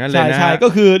งั้นเลยนะ ใช่ก็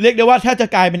คือเรียกได้ว่าถ้าจะ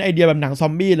กลายเป็นไอเดียแบบหนังซอ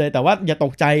มบี้เลยแต่ว่าอย่าต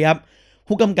กใจครับ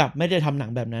ผู้กำกับไม่ได้ทำหนั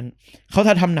งแบบนั้นเขาจ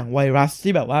ะทำหนังไวรัส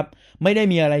ที่แบบว่าไม่ได้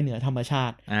มีอะไรเหนือธรรมชา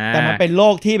ติแต่มันเป็นโล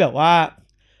กที่แบบว่า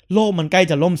โลกมันใกล้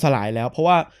จะล่มสลายแล้วเพราะ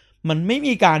ว่ามันไม่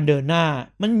มีการเดินหน้า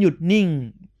มันหยุดนิ่ง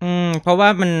เพราะว่า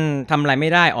มันทำอะไรไม่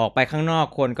ได้ออกไปข้างนอก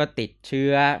คนก็ติดเชื้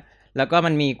อแล้วก็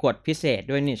มันมีกฎพิเศษ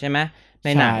ด้วยนี่ใช่ไหมใน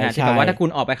หนังที่แบบว่าถ้าคุณ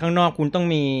ออกไปข้างนอกคุณต้อง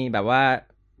มีแบบว่า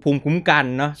ภูมิคุ้มกัน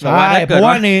เนาะใช่เพราะ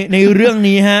ว่าในเรื่อง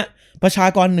นี้ฮะประชา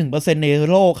กร 1% ใน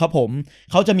โลกครับผม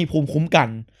เขาจะมีภูมิคุ้มกัน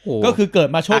ก็คือเกิด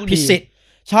มาโชคดี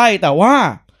ใช่แต่ว่า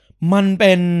มันเ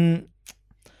ป็น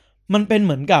เ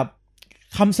หมือนกับ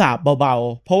คำสาปเบา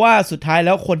ๆเพราะว่าสุดท้ายแ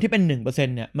ล้วคนที่เป็น 1% เ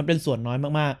นี่ยมันเป็นส่วนน้อย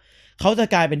มากๆเขาจะ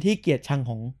กลายเป็นที่เกลียดชัง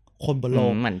ของคนบนโล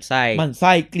กหมั่นไ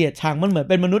ส้เกลียดชังมันเหมือน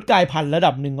เป็นมนุษย์กลายพันธุ์ระ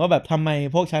ดับหนึ่งว่าแบบทำไม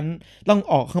พวกฉันต้อง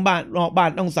ออกข้างบ้านนอกบ้าน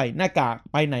ต้องใส่หน้ากาก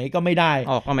ไปไหนก็ไม่ได้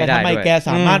แต่ทำไมแกส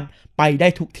ามารถไปได้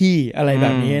ทุกที่อะไรแบ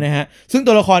บนี้นะฮะซึ่ง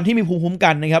ตัวละครที่มีภูมิคุ้ม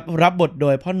กันนะครับรับบทโด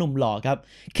ยพ่อหนุ่มหล่อครับ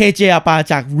เคเจอาปา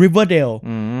จาก Riverdale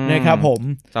นะครับผม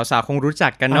สาวๆคงรู้จั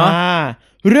กกันเนาะ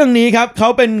เรื่องนี้ครับเขา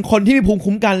เป็นคนที่มีภูมิ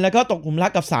คุ้มกันแล้วก็ตกหลุมรั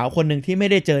กกับสาวคนหนึ่งที่ไม่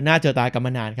ได้เจอหน้าเจอตากันม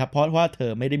านานครับเพราะว่าเธ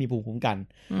อไม่ได้มีภูมิคุ้มกัน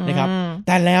นะครับแ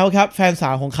ต่แล้วครับแฟนสา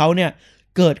วของเขาเนี่ย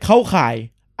เกิดเข้าข่าย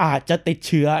อาจจะติดเ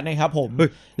ชื้อนะครับผม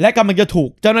และกำลังจะถูก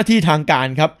เจ้าหน้าที่ทางการ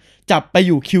ครับจับไปอ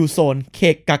ยู่คิวโซนเข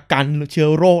ตกักกันเชื้อ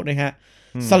โรคนะฮะ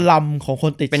สลัมของค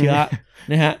นติดเชื้อ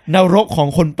นะฮะนรกของ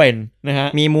คนเป็นนะฮะ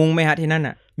มีมุ้งไหมฮะที่นั่น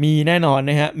อ่ะมีแน่นอน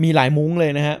นะฮะมีหลายมุ้งเล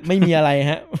ยนะฮะไม่มีอะไร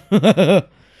ฮะ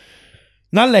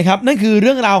นั่นเลยครับนั่นคือเ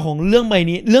รื่องราวของเรื่อง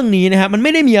นี้นะฮะมันไ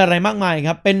ม่ได้มีอะไรมากมายค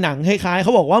รับเป็นหนังคล้ายๆเข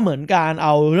าบอกว่าเหมือนการเอ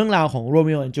าเรื่องราวของโร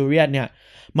มิโอและจูเลียตเนี่ย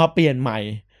มาเปลี่ยนใหม่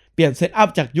เปลี่ยนเซตอัพ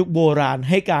จากยุคโบราณ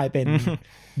ให้กลายเป็น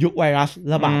ยุคไวรัส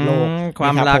ระบาดโลกคว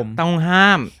ามรักต้องห้า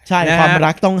มใช่ความ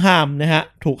รักต้องห้ามนะฮะ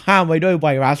ถูกห้ามไว้ด้วยไว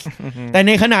รัสแต่ใ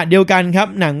นขณะเดียวกันครับ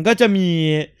หนังก็จะมี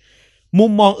มุ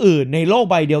มมองอื่นในโลก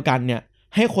ใบเดียวกันเนี่ย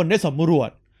ให้คนได้สำรวจ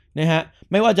นะฮะ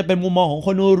ไม่ว่าจะเป็นมุมมองของค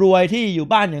นรวยที่อยู่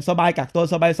บ้านอย่างสบายกักตัว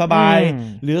สบาย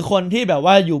หรือคนที่แบบ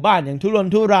ว่าอยู่บ้านอย่างทุรน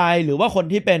ทุรายหรือว่าคน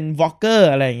ที่เป็นวอล์กเกอร์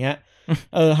อะไรอย่างเงี้ย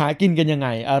หากินกันยังไง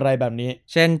อะไรแบบนี้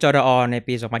เช่นจรอใน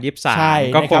ปี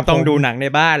2023ก็คงต้องดูหนังใน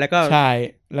บ้านแล้วก็ใช่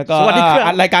แล้วก็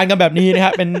อัดรายการกันแบบนี้นะค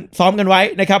รับเป็นซ้อมกันไว้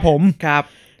นะครับผมครับ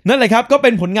นั่นแหละครับก็เป็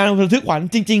นผลงานระทึกขวัญ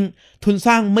จริงๆทุนส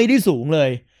ร้างไม่ได้สูงเลย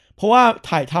เพราะว่า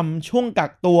ถ่ายทำช่วงกั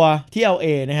กตัวที่ LA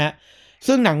นะฮะ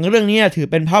ซึ่งหนังเรื่องนี้ถือ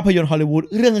เป็นภาพยนตร์ฮอลลีวูด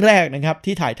เรื่องแรกนะครับ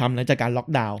ที่ถ่ายทำหลังจากการล็อก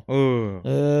ดาวน์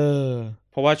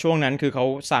เพราะว่าช่วงนั้นคือเขา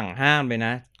สั่งห้ามเลยน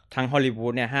ะทั้งฮอลลีวู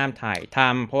ดเนี่ยห้ามถ่ายท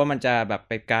ำเพราะว่ามันจะแบบ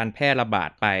เป็นการแพร่ระบาด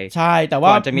ไปใช่แต่ว่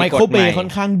าไมเคิลเบย์ค่อ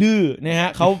นข้างดื้อนะฮะ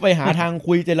เขาไปหาทาง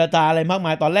คุยเจรจาอะไรมากม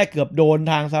ายตอนแรกเกือบโดน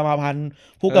ทางสมาพันธ์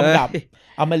ผู้กำกับ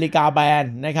อเมริกาแบน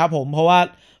นะครับผมเพราะว่า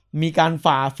มีการ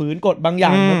ฝ่าฝืนกฎบางอย่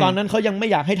างตอนนั้นเขายังไม่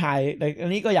อยากให้ถ่ายแต่อั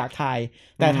นนี้ก็อยากถ่าย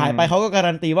แต่ถ่ายไปเขาก็กา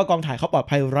รันตีว่ากองถ่ายเขาปลอด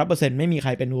ภัย 100% ไม่มีใค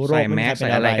รเป็นโรคไม่มีใครเป็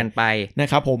นอะไรกันไปนะ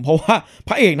ครับผมเพราะว่าพ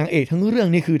ระเอกนางเอกทั้งเรื่อง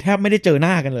นี่คือแทบไม่ได้เจอห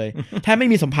น้ากันเลยแทบไม่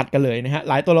มีสัมผัสกันเลยนะฮะ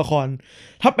หลายตัวละคร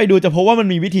ถ้าไปดูจะพบว่ามัน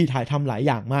มีวิธีถ่ายทำหลายอ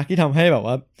ย่างมากที่ทำให้แบบ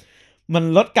ว่ามัน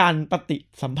ลดการปฏิ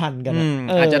สัมพันธ์กัน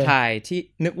อาจจะถ่ายที่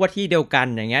นึกว่าที่เดียวกัน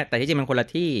อย่างเงี้ยแต่ที่จริงมันคนละ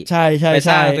ที่ใช่ใช่ไป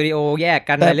สร้างสตูดิโอแยก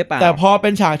กันอะไรหรือเปล่าแต่พอเป็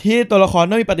นฉากที่ตัวละคร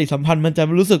ต้องมีปฏิสัมพันธ์มันจะ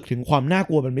รู้สึกถึงความน่า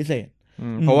กลัวเป็นพิเศษ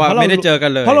เพราะว่าไม่ได้เจอกั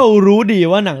นเลยเพราะเรารู้ดี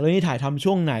ว่าหนังเรื่องนี้ถ่ายทำ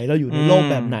ช่วงไหนเราอยู่ในโลก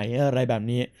แบบไหนอะไรแบบ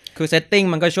นี้คือเซตติ้ง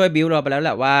มันก็ช่วยบิวเราไปแล้วแห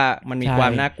ละว่ามันมีควา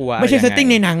มน่ากลัวไม่ใช่เซตติ้ง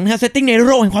ในหนังนะเซตติ้งในโล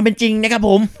กแห่งความเป็นจริงนะครับผ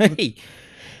ม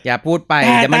อย่าพูดไป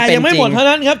แต่มันเป็นจริงยังไม่หมดเท่า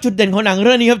นั้นครับจุดเด่นของหนังเ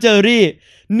รื่องนี้ครับเจอรี่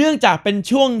เนื่องจากเป็น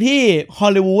ช่วงที่ฮอ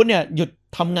ลลีวูดเนี่ยหยุด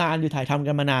ทำงานหยุดถ่ายทำ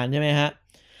กันมานานใช่ไหมฮะ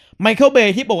ไมเคิลเบ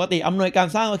ย์ที่ปกติอำนวยการ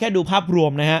สร้างก็แค่ดูภาพรว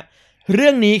มนะฮะเรื่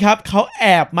องนี้ครับเขาแอ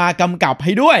บมากำกับใ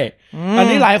ห้ด้วยอัน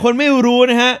นี้หลายคนไม่รู้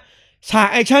นะฮะฉาก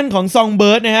แอคชั่นของซองเ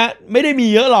บิร์ดนะฮะไม่ได้มี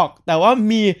เยอะหรอกแต่ว่า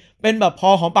มีเป็นแบบพอ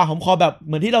หอมปากหอมคอแบบเ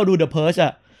หมือนที่เราดู The Purge อ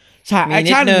ะฉากแอค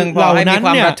ชั่นเหล่านั้น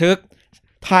เนี่ย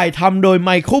ถ่ายทำโดยไม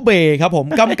เคิลเบย์ครับผม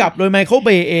กำกับโดยไมเคิลเบ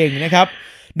ย์เองนะครับ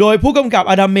โดยผู้กำกับ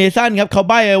อดัมเมสันครับเขา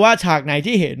ใบ้ไว้ว่าฉากไหน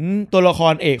ที่เห็นตัวละค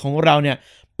รเอกของเราเนี่ย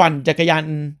ปั่นจักรยาน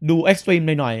ดูเอ็กซ์ตรีม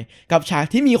หน่อยๆกับฉาก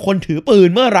ที่มีคนถือปืน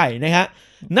เมื่อไหร่นะฮะ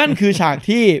นั่นคือฉาก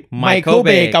ที่ไมเคิลเ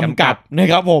บย์กำกับนะ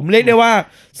ครับผมเรียกได้ว่า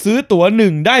ซื้อตั๋ว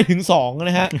1ได้ถึง2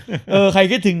นะฮะใคร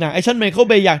คิดถึงหนังแอคชั่นไมเคิล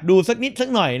เบย์อยากดูสักนิดสัก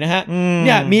หน่อยนะฮะเ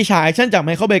นี่ยมีฉากแอคชั่นจากไม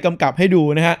เคิลเบย์กำกับให้ดู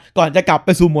นะฮะก่อนจะกลับไป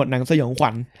สู่โหมดหนังสยองขวั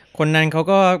ญคนนั้นเขา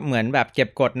ก็เหมือนแบบเก็บ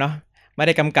กดเนาะไม่ไ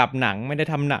ด้กำกับหนังไม่ได้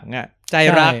ทำหนังอ่ะใจ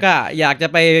รักอ่ะอยากจะ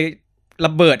ไปร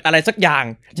ะเบิดอะไรสักอย่าง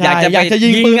อยากจะยิ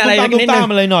งปืนอะไรนิดนึง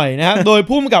อะไรหน่อยนะฮะโดย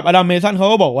ผู้กำกับอดัมเมสันเขา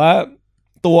ก็บอกว่า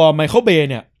ตัวไมเคิลเบย์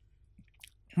เนี่ย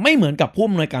ไม่เหมือนกับผู้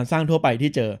อำนวยการสร้างทั่วไปที่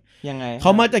เจอยังไงเข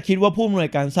ามักจะคิดว่าผู้อำนวย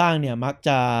การสร้างเนี่ยมักจ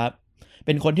ะเ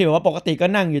ป็นคนที่แบบว่าปกติก็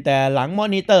นั่งอยู่แต่หลังมอ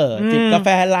นิเตอร์จิบกาแฟ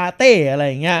ลาเต้อะไร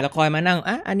อย่างเงี้ยแล้วคอยมานั่ง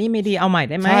อันนี้ไม่ดีเอาใหม่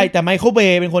ได้ไหมใช่แต่ไมเคิลเบ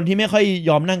ย์เป็นคนที่ไม่ค่อย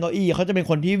ยอมนั่งเก้าอี้เขาจะเป็น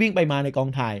คนที่วิ่งไปมาในกอง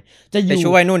ถ่ายจะอยู่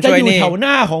แถวห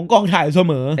น้าของกองถ่ายเส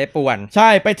มอไปป่วนใช่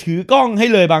ไปถือกล้องให้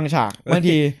เลยบางฉากบาง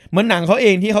ทีเหมือนหนังเขาเอ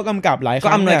งที่เขากำกับหลายครั้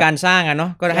งก็อำนวยการสร้างอะเนา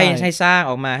ะก็ให้สร้าง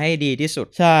ออกมาให้ดีที่สุด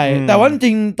ใช่แต่ว่าจ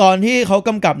ริงตอนที่เขาก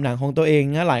ำกับหนังของตัวเอง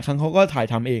นะหลายครั้งเขาก็ถ่าย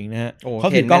ทำเองนะฮะเขา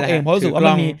ถือกล้องเองเพราะรู้สึกว่า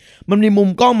มันมีมุม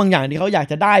กล้องบางอย่างที่เขาอยาก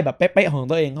จะได้แบบเป๊ะๆขอ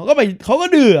งตัวเองเขาก็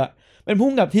ดื้อเป็นผู้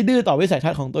กำกับที่ดื้อต่อวิสัยทั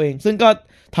ศน์ของตัวเองซึ่งก็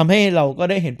ทำให้เราก็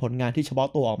ได้เห็นผลงานที่เฉพาะ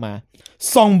ตัวออกมา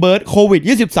ซองเบิร์ดโควิด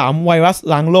23ไวรัส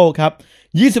ล้างโลกครับ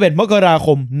21มกราค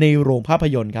มในโรงภาพ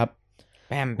ยนตร์ครับ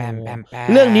แปม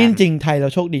เรื่องนี้จริงๆไทยเรา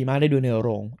โชคดีมากได้ดูในโร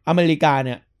งอเมริกาเ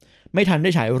นี่ยไม่ทันได้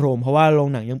ฉายโรงเพราะว่าโรง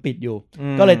หนังยังปิดอยู่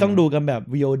ก็เลยต้องดูกันแบบ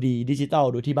VOD ดิจิตอล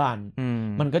ดูที่บ้าน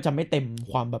มันก็จะไม่เต็ม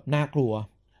ความแบบน่ากลัว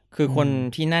คือคน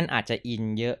ที่นั่นอาจจะอิน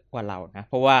เยอะกว่าเรานะ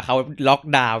เพราะว่าเขาล็อก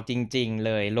ดาวน์จริงๆเ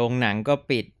ลยโรงหนังก็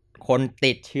ปิดคน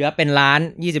ติดเชื้อเป็นล้าน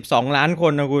22ล้านค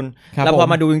นนะคุณแล้วพอ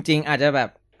มาดูจริงๆอาจจะแบบ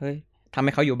เฮ้ยทำใ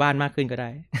ห้เขาอยู่บ้านมากขึ้นก็ได้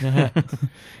นะฮะ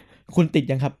คุณติด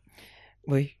ยังครับ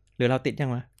เฮ้ยหรือเราติดยั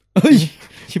งวะ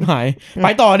ชิบหายไป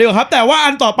ต่อดีกว่าครับแต่ว่าอั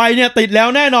นต่อไปเนี่ยติดแล้ว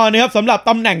แน่นอนนะครับสำหรับต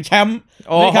ำแหน่งแชมป์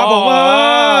นะครับผม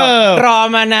รอ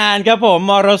มานานครับผม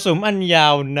มรสุมอันยา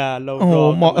วนานเรารอ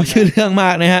เหมาะชื่อเรื่องมา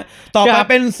กนะฮะต่อไป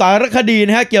เป็นสารคดีน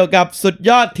ะฮะเกี่ยวกับสุด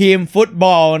ยอดทีมฟุตบ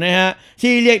อลนะฮะ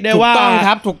ที่เรียกได้ว่าถูกต้องค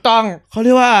รับถูกต้องเขาเ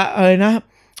รียกว่าอะไรนะ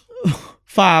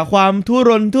ฝ่าความทุร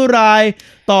นทุราย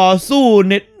ต่อสู้เ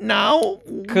หน็ดหนาว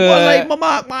อะไรมาม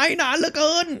ากมายนานเหลือเ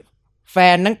กินแฟ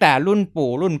นตั้งแต่รุ่นปู่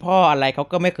รุ่นพ่ออะไรเขา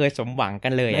ก็ไม่เคยสมหวังกั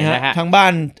นเลยนะฮะทางบ้า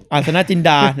นอาสนะจินด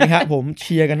านะครับผมเ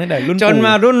ชียร์กันตั้งแต่รุ่นปู่จนม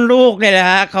ารุ่นลูกเนี่ยนะ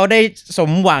ฮะเขาได้ส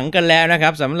มหวังกันแล้วนะครั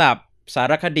บสำหรับสา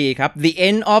รคดีครับ The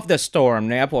End of the Storm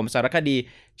นะครับผมสารคดี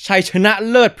ชัยชนะ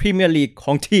เลิศพรีเมียร์ลีกข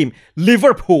องทีมลิเวอ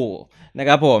ร์พูลนะค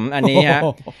รับผมอันนี้ฮะ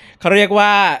เขาเรียกว่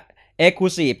า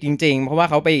Exclusive จริงๆเพราะว่า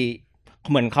เขาไป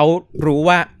เหมือนเขารู้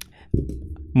ว่า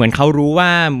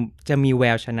จะมีแว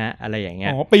วชนะอะไรอย่างเงี้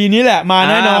ยปีนี้แหละมา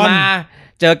แน่นอนมา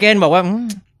เจอเก้นบอกว่า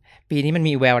ปีนี้มัน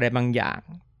มีแววอะไรบางอย่าง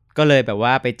ก็เลยแบบ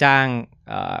ว่าไปจ้าง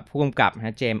ผู้กำกับน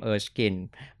ะเจมส์เออร์สกิน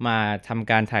มาทำ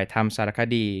การถ่ายทำสารค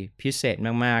ดีพิเศษ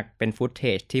มากๆเป็นฟุตเท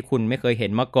จที่คุณไม่เคยเห็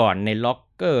นมาก่อนในล็อก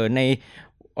เกอร์ใน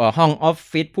ห้องออฟ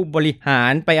ฟิศผู้บริหา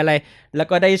รไปอะไรแล้ว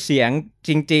ก็ได้เสียงจ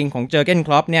ริงๆของเจอเก้นค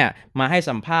ล็อปเนี่ยมาให้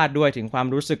สัมภาษณ์ด้วยถึงความ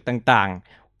รู้สึกต่าง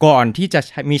ๆก่อนที่จะ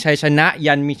มีชัยชนะ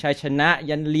มีชัยชนะ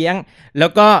ยันเลี้ยงแล้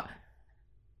วก็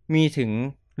มีถึง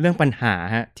เรื่องปัญหา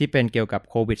ฮะที่เป็นเกี่ยวกับ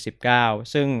โควิด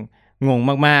 -19 ซึ่งงง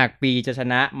มากๆปีจะช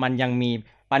นะมันยังมี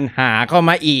ปัญหาเข้า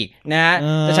มาอีกนะฮะ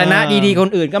จะชนะดีๆคน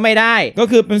อื่นก็ไม่ได้ก็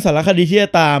คือเป็นสารคดีที่จะ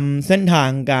ตามเส้นทาง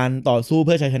การต่อสู้เ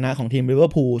พื่อชัยชนะของทีมลิเวอ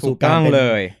ร์พูลสู่การเป็น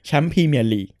แชมป์พรีเมียร์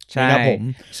ลีกนะครับผม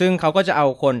ซึ่งเขาก็จะเอา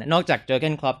คนนอกจากเจอร์เก้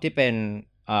นคล็อปที่เป็น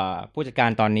ผู้จัดการ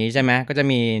ตอนนี้ใช่ไหมก็จะ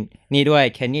มีนี่ด้วย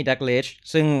เคนนี่ดักเลช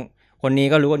ซึ่งคนนี้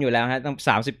ก็รู้กันอยู่แล้วฮะตั้ง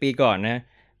30 ปีก่อนนะ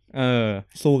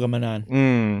สู้กันมานาน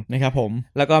นะครับผม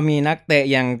แล้วก็มีนักเตะ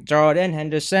อย่างจอร์แดนแฮน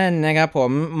เดอร์สันนะครับผ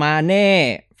มมาเน่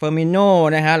เฟอร์มิโน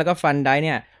นะฮะแล้วก็ฟันไดเ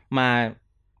นี่ยมา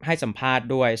ให้สัมภาษณ์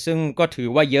ด้วยซึ่งก็ถือ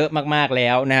ว่าเยอะมากๆแล้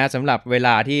วนะฮะสำหรับเวล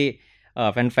าที่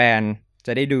แฟนๆจ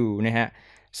ะได้ดูนะฮะ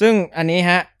ซึ่งอันนี้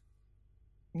ฮะ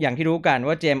อย่างที่รู้กัน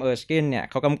ว่าเจมส์เออร์สกินเนี่ย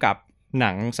เขากำกับห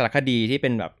นังสารคดีที่เป็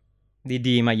นแบบ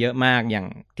ดีๆมาเยอะมากอย่าง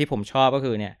ที่ผมชอบก็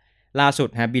คือเนี่ยล่าสุด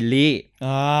ฮะบิลลี่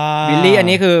อัน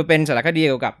นี้คือเป็นสารคดี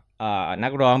เกี่ยวกับนั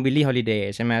กร้องบิลลี่ฮอลิเด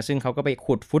ย์ใช่ไหมซึ่งเขาก็ไป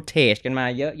ขุดฟุตเทจกันมา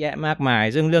เยอะแยะมากมาย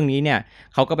ซึ่งเรื่องนี้เนี่ย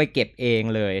เขาก็ไปเก็บเอง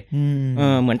เลย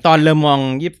เหมือนตอนเลอมอง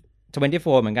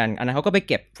24เหมือนกันอันนั้นเขาก็ไป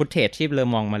เก็บฟุตเทจที่เลอ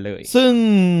มองมาเลยซึ่ง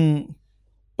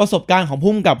ประสบการณ์ของ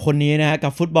ผู้กำกับคนนี้นะฮะกั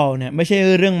บฟุตบอลเนี่ยไม่ใช่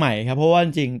เรื่องใหม่ครับเพราะว่าจ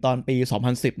ริงตอนปี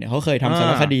2010เนี่ยเขาเคยทำสา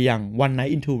รคดีอย่าง One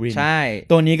Night in Turin ใช่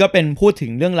ตัวนี้ก็เป็นพูดถึ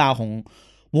งเรื่องราวของ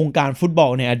วงการฟุตบอ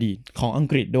ลในอดีตของอัง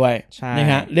กฤษด้วยน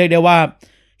ะฮะเรียกได้ว่า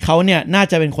เขาเนี่ยน่า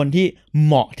จะเป็นคนที่เ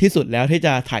หมาะที่สุดแล้วที่จ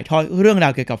ะถ่ายทอดเรื่องรา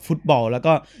วเกี่ยวกับฟุตบอลแล้ว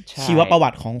ก็ชีวประวั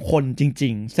ติของคนจริ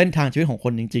งๆเส้นทางชีวิตของค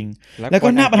นจริงๆแล้วก็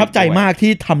น่าประทับใจมาก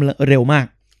ที่ทำเร็วมาก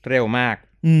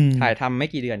ถ่ายทำไม่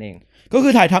กี่เดือนเองก็คื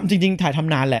อถ่ายทำจริงๆถ่ายท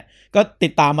ำนานแหละก็ติ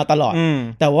ดตามมาตลอด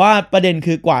แต่ว่าประเด็น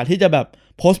คือกว่าที่จะแบบ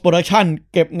post production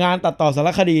เก็บงานตัดต่อสาร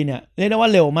คดีเนี่ยเรียกได้ว่า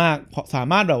เร็วมากสา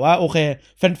มารถแบบว่าโอเค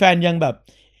แฟนๆยังแบบ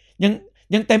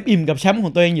ยังเต็มอิ่มกับแชมป์ขอ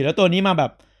งตัวเองอยู่แล้วตัวนี้มาแบ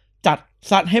บจัด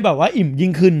ซัดให้แบบว่าอิ่มยิ่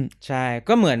งขึ้นใช่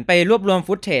ก็เหมือนไปรวบรวม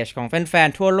ฟุตเทจของแฟน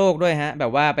ๆทั่วโลกด้วยฮะแบ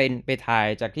บว่าไปถ่าย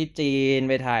จากที่จีน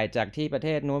ไปถ่ายจากที่ประเท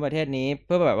ศนู้นประเทศนี้เ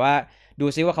พื่อแบบว่าดู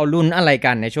ซิว่าเขาลุ้นอะไร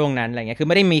กันในช่วงนั้นอะไรเงี้ยคือ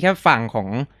ไม่ได้มีแค่ฝั่งของ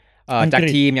จาก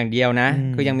ทีมอย่างเดียวนะ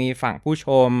คือยังมีฝั่งผู้ช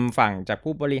มฝั่งจาก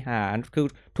ผู้บริหารคือ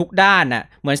ทุกด้านน่ะ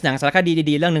เหมือนหนังสารคดี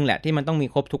ดีๆเรื่องนึงแหละที่มันต้องมี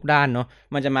ครบทุกด้านเนาะ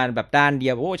มันจะมาแบบด้านเดี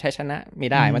ยวโอ้ใช้ชนะไม่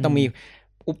ได้มันต้องมี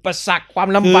อุปสรรคความ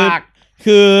ลำบาก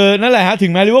คือนั่นแหละฮะถึ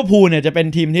งแม้ลิเวอร์พูลเนี่ยจะเป็น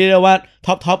ทีมที่เรียกว่า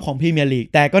ท็อปของพรีเมียร์ลีก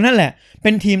แต่ก็นั่นแหละเป็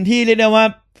นทีมที่เรียกได้ว่า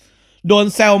โดน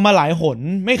แซวมาหลายหน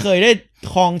ไม่เคยได้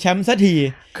ครองแชมป์สักที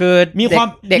คือมีความ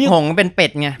เด็กหงเป็นเป็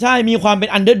ดไงใช่มีความเป็น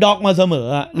อันเดอร์ด็อกมาเสมอ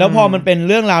แล้วพอมันเป็น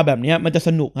เรื่องราวแบบนี้มันจะส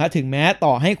นุกฮะถึงแม้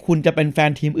ต่อให้คุณจะเป็นแฟ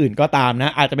นทีมอื่นก็ตามน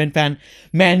ะอาจจะเป็นแฟน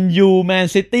แมนยูแมน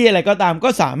ซิตี้อะไรก็ตามก็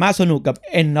สามารถสนุกกับ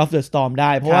End of the Storm ไ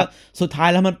ด้เพราะว่าสุดท้าย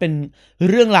แล้วมันเป็น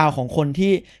เรื่องราวของคน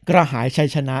ที่กระหายชัย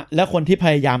ชนะและคนที่พ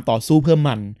ยายามต่อสู้เพื่อ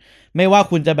มันไม่ว่า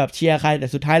คุณจะแบบเชียร์ใครแต่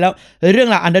สุดท้ายแล้วเรื่อง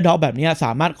ราวอันเดอร์ด็อกแบบนี้ส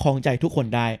ามารถครองใจทุกคน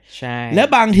ได้ใช่และ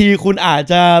บางทีคุณอาจ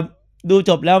จะดู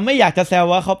จบแล้วไม่อยากจะแซว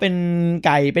ว่าเขาเป็นไ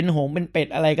ก่เป็นหงเป็นเป็ด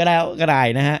อะไรก็ได้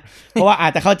นะฮะ เพราะว่าอา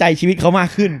จจะเข้าใจชีวิตเขามาก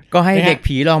ขึ้นก็ให้เด็ก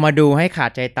ผีลองมาดูให้ขา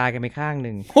ดใจตายกันไปข้างห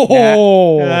นึ่งโอ้โห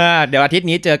เดี๋ยวอาทิตย์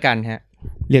นี้เจอกันฮะ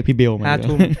เรียกพี่เบลมา 5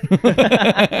 ทุ่ม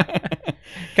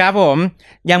ครับผม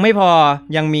ยังไม่พอ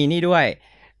ยังมีนี่ด้วย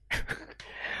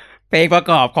เพลงประ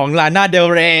กอบของ Lana Del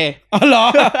Rey อ๋อเหรอ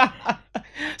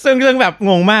ซึ่งแบบ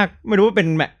งงมากไม่รู้ว่าเ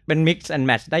ป็น mix and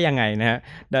match ได้ยังไงนะฮะ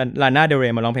Lana Del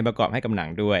Rey มาร้องเพลงประกอบให้กับหนัง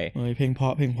ด้วยเพลงเพร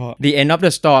าะ The End of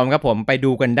the Storm ครับผมไป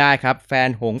ดูกันได้ครับแฟน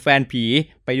หงแฟนผี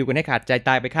ไปดูกันให้ขาดใจต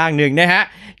ายไปข้างหนึ่งนะฮะ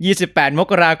28ม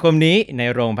กราคมนี้ใน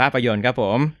โรงภาพยนตร์ครับผ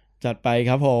มจัดไป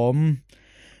ครับผม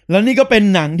แล้วนี่ก็เป็น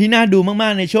หนังที่น่าดูมา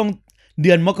กๆในช่วงเ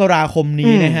ดือนมกราคม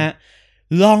นี้นะฮะ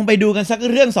ลองไปดูกันสัก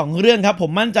เรื่อง2เรื่องครับผ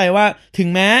มมั่นใจว่าถึง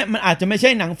แม้มันอาจจะไม่ใช่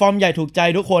หนังฟอร์มใหญ่ถูกใจ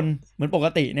ทุกคนเหมือนปก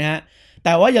ตินะฮะแ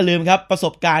ต่ว่าอย่าลืมครับประส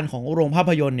บการณ์ของโรงภา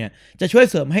พยนตร์เนี่ยจะช่วย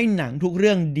เสริมให้หนังทุกเ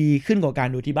รื่องดีขึ้นกว่าการ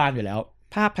ดูที่บ้านอยู่แล้ว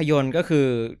ภาพยนตร์ก็คือ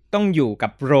ต้องอยู่กั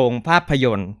บโรงภาพย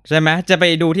นตร์ใช่ไหมจะไป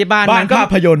ดูที่บ้านมันก็ภา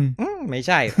พยนตร์ไม่ใ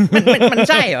ช่มัน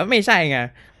ใช่เหรอไม่ใช่ไง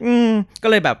ก็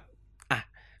เลยแบบ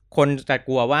คนจะก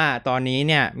ลัวว่าตอนนี้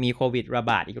เนี่ยมีโควิดระ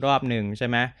บาดอีกรอบหนึ่งใช่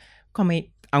ไหมก็ไม่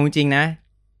เอาจริงนะ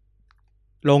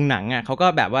โรงหนังอ่ะเขาก็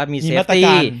แบบว่ามีเซฟ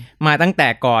ตี้มาตั้งแต่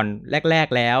ก่อนแรก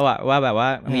ๆแล้วอ่ะว่าแบบว่า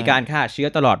มีการฆ่าเชื้อ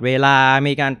ตลอดเวลา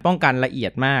มีการป้องกันละเอีย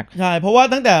ดมากใช่เพราะว่า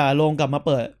ตั้งแต่โรงกลับมาเ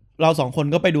ปิดเรา2คน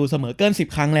ก็ไปดูเสมอเกิน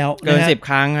10ครั้งแล้วเกิน10ค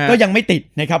รั้งก็ยังไม่ติด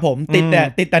นะครับผมติด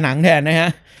แต่หนังแทนนะฮะ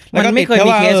แล้วก็ไม่เคย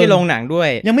มีเคสที่โรงหนังด้วย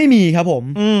ยังไม่มีครับผม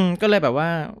ก็เลยแบบว่า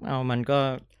มันก็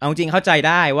เอาจริงเข้าใจไ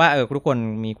ด้ว่าทุกคน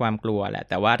มีความกลัวแหละ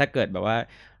แต่ว่าถ้าเกิดแบบว่า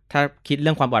ถ้าคิดเ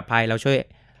รื่องความปลอดภัยเราช่วย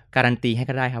การันตีให้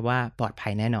ก็ได้ครับว่าปลอดภั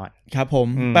ยแน่นอนครับผม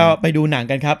ไปดูหนัง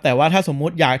กันครับแต่ว่าถ้าสมมุ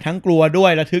ติอยากทั้งกลัวด้ว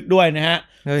ยระทึกด้วยนะฮะ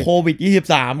โควิด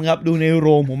23ครับดูในโร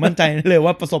งผมมั่นใจเลย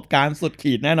ว่าประสบการณ์สุด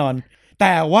ขีดแน่นอนแ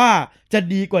ต่ว่าจะ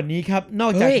ดีกว่านี้ครับนอ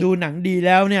กจากดูหนังดีแ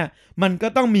ล้วเนี่ยมันก็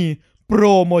ต้องมีโปร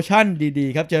โมชั่นดี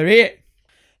ๆครับเจอรี่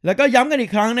แล้วก็ย้ำกันอี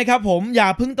กครั้งนะครับผมอย่า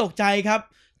เพิ่งตกใจครับ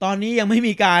ตอนนี้ยังไม่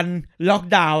มีการล็อก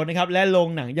ดาวน์นะครับและโรง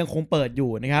หนังยังคงเปิดอ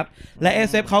ยู่นะครับและ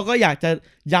SF เขาก็อยากจะ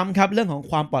ย้ำครับเรื่องของ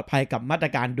ความปลอดภัยกับมาตร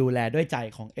การดูแลด้วยใจ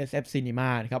ของ SF Cinema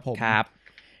นะครับผมครับ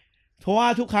เพราะว่า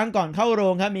ทุกครั้งก่อนเข้าโร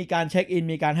งครับมีการเช็คอิน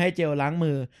มีการให้เจลล้าง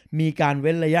มือมีการเ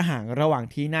ว้นระยะห่างระหว่าง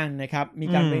ที่นั่งนะครับมี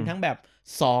การเว้นทั้งแบบ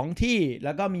2ที่แ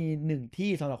ล้วก็มี1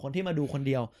ที่สำหรับคนที่มาดูคนเ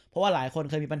ดียวเพราะว่าหลายคน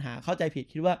เคยมีปัญหาเข้าใจผิด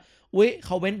คิดว่าอุ๊ยเข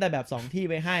าเว้นแต่แบบ2ที่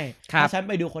ไว้ให้ถ้าฉันไ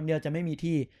ปดูคนเดียวจะไม่มี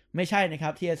ที่ไม่ใช่นะครั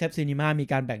บที่ SF Cinema มี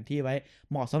การแบ่งที่ไว้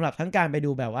เหมาะสำหรับทั้งการไป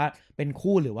ดูแบบว่าเป็น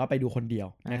คู่หรือว่าไปดูคนเดียว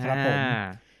นะครับผม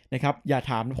นะครับอย่า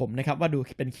ถามผมนะครับว่าดู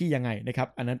เป็นขี้ยังไงนะครับ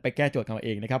อันนั้นไปแก้โจทย์กันเอ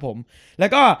งนะครับผมแล้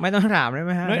วก็ไม่ต้องถามได้ไห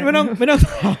มฮะไม่ต้องถ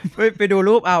ามไปดู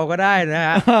รูปเอาก็ได้นะฮ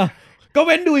ะก็เ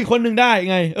ว้นดูอีกคนหนึ่งได้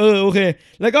ไงโอเค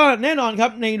แล้วก็แน่นอนครั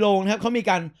บในโรงนะครับเขามี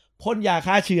การพ่นยา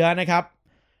ฆ่าเชื้อนะครับ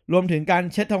รวมถึงการ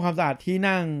เช็ดทำความสะอาดที่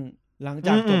นั่งหลังจ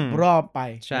ากจบรอบไป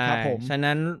นะครับผมฉะ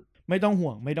นั้นไม่ต้องห่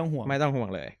วง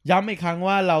เลยย้ำอีกครั้ง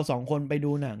ว่าเรา2คนไป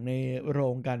ดูหนังในโร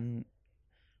งกัน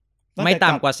ไม่ต่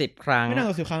ำกว่า10ครั้งไม่ต่ำ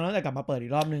กว่า10ครั้งแล้วแต่กลับมาเปิดอี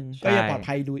กรอบนึงก็ยังปลอด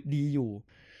ภัยดีอยู่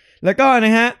แล้วก็น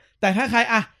ะฮะแต่ถ้า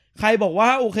ใครบอกว่า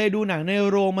โอเคดูหนังใน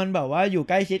โรงมันแบบว่าอยู่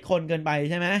ใกล้ชิดคนเกินไป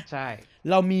ใช่ไหมใช่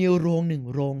เรามีโรง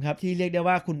1โรงครับที่เรียกได้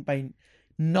ว่าคุณไป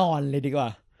นอนเลยดีกว่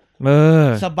า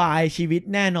สบายชีวิต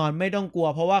แน่นอนไม่ต้องกลัว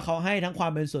เพราะว่าเขาให้ทั้งควา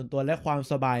มเป็นส่วนตัวและความ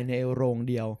สบายในโรง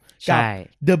เดียวกับ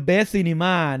The Best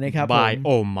Cinema นะครับ by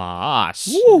Omas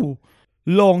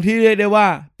โรงที่เรียกได้ว่า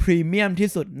พรีเมียมที่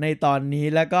สุดในตอนนี้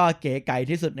แล้วก็เก๋ไก๋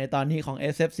ที่สุดในตอนนี้ของ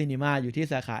SF Cinema อยู่ที่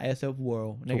สาขา SF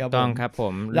World ถู นะ ก ครับ ต้องครับผ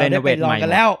ม เราได้ไปลองกั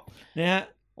นแล้วนะฮะ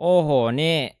โอ้โห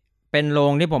นี่เป็นโร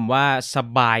งที่ผมว่าส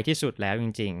บายที่สุดแล้วจ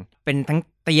ริงๆเป็นทั้ง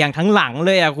เตียงทั้งหลังเ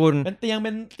ลยอ่ะคุณเป็นเตียงเ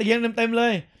ต็มเล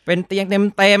ยเป็นเตียงเ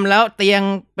ต็มแล้วเตียง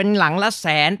เป็นหลังละแส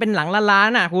นเป็นหลังละล้า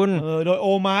นอ่ะคุณโดยโอ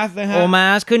มาสนะฮะโอมา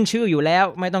สขึ้นชื่ออยู่แล้ว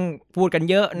ไม่ต้องพูดกัน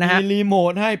เยอะนะฮะมีรีโม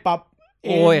ทให้ปรับเ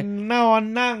อนนอน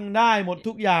นั่งได้หมด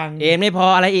ทุกอย่างเอนไม่พอ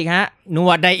อะไรอีกฮะน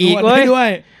วดได้อีกเว้ยด้วย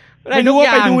ไม่รู้ว่า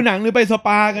ไปดูหนังหรือไปสป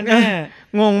ากันแน่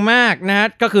งงมากนะฮะ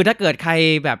ก็คือถ้าเกิดใคร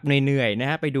แบบเหนื่อยๆนะ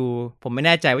ฮะไปดูผมไม่แ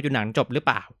น่ใจว่าดูหนังจบหรือเป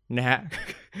ล่านะฮะ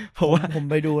เพราะว่าผม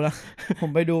ไปดูแล้ว ผม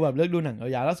ไปดูแบบเลือกดูหนัง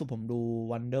ยาวๆล่าสุดผมดู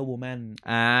Wonder Woman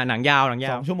หนังยาว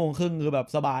2 ชั่วโมงครึ่งคือแบบ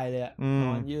สบายเลยน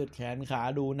อนยืดแขนขา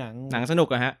ดูหนังสนุก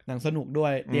อะฮะหนังสนุกด้ว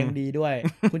ยเตียงดีด้วย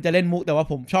คุณจะเล่นมุกแต่ว่า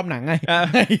ผมชอบหนังไง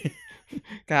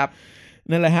ครับ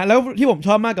นั่นแหละฮะแล้วที่ผมช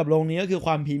อบมากกับโรงนี้ก็คือค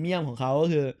วามพรีเมียมของเขาก็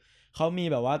คือเขามี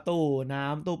แบบว่าตู้น้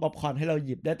ำตู้ป๊อปคอร์นให้เราห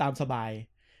ยิบได้ตามสบาย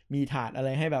มีถาดอะไร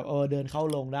ให้แบบเดินเข้า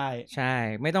โรงได้ใช่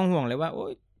ไม่ต้องห่วงเลยว่าโอ๊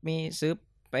ยมีซื้อ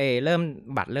ไป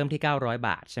บัตรเริ่มที่900 บ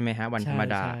าทใช่ไหมฮะวันธรรม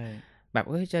ดาแบบ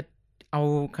จะเอา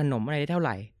ขนมอะไรได้เท่าไห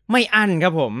ร่ไม่อั้นค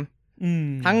รับผม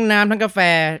ทั้งน้ำทั้งก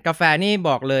าแฟนี่บ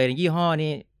อกเลยยี่ห้อ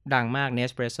นี่ดังมาก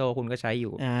Nespresso คุณก็ใช้อ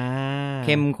ยู่เ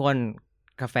ข้มข้น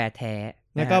กาแฟแท้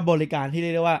แล้วก็บริการที่เรี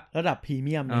ยกได้ว่าระดับพรีเ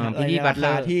มียมนะครับในราค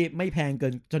าที่ไม่แพง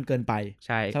จนเกินไปใ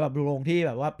ช่สำหรับโรงที่แ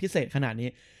บบว่าพิเศษขนาดนี้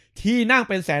ที่นั่ง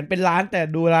เป็นแสนเป็นล้านแต่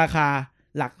ดูราคา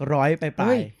หลักร้อยไป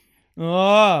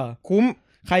คุ้ม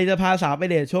ใครจะพาสาวไป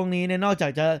เดทช่วงนี้เนี่ยนอกจา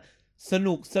กจะส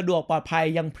นุกสะดวกปลอดภัย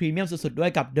ยังพรีเมียมสุดๆด้ว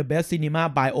ยกับ The Best Cinema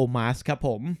by Omas ครับผ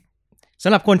มส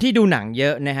ำหรับคนที่ดูหนังเยอ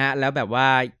ะนะฮะแล้วแบบว่า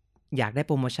อยากได้โ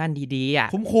ปรโมชั่นดีๆอ่ะ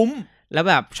คุ้มแล้ว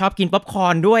แบบชอบกินป๊อปคอ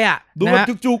ร์นด้วยอ่ะดูแบบ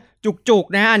จุก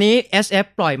นะฮะอันนี้ SF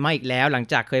ปล่อยมาอีกแล้วหลัง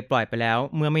จากเคยปล่อยไปแล้ว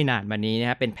เมื่อไม่นานมานี้นะ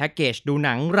ฮะเป็นแพ็กเกจดูห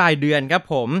นังรายเดือนครับ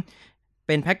ผมเ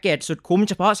ป็นแพ็กเกจสุดคุ้ม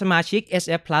เฉพาะสมาชิก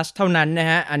SF Plus เท่านั้นนะ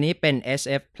ฮะอันนี้เป็น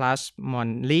SF Plus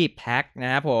Monthly Pack น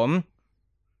ะครับผม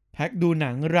แพ็กดูหนั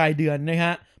งรายเดือนนะฮ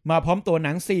ะมาพร้อมตัวห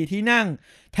นัง4ที่นั่ง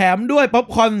แถมด้วยป๊อป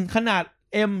คอร์นขนาด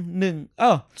M1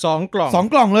 2 กล่อง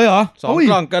2 กล่องเลยเหรอ2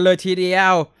 กล่องกันเลยทีเดีย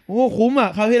วโอ้คุ้มอ่ะ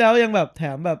คราวที่แล้วยังแบบแถ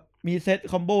มแบบมีเซต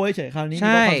คอมโบไว้เฉยคราวนี้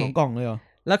มีป๊อปคอร์น2 กล่องเลยเหรอ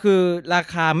แล้วคือรา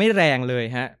คาไม่แรงเลย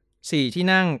ฮะ4ที่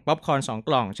นั่งป๊อปคอร์น2 ก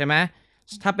ล่องใช่ไหม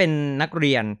ถ้าเป็นนักเ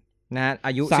รียนนะอ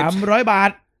ายุ300 บาท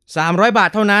300 บาท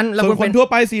เท่านั้นแล้วคนทั่ว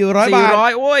ไป400 บาท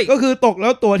ก็คือตกแล้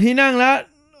วตั๋วที่นั่งแล้ว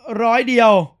100เดีย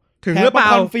วถึงหรือเปล่า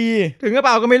ฟรีถึงหรือเป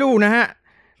ล่าก็ไม่รู้นะฮะ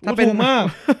ถ้าเป็นมาก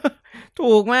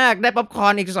ถูกมากได้ป๊อปคอ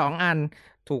ร์นอีก2 อัน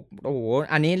ถูกโอ้โห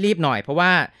อันนี้รีบหน่อยเพราะว่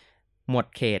าหมด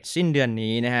เขตสิ้นเดือน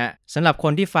นี้นะฮะสำหรับค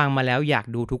นที่ฟังมาแล้วอยาก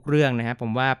ดูทุกเรื่องนะฮะผ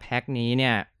มว่าแพ็คนี้เ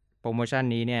นี่ยโปรโมชั่น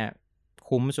นี้เนี่ย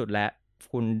คุ้มสุดแล้ว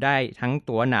คุณได้ทั้ง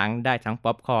ตั๋วหนังได้ทั้งป๊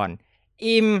อปคอร์น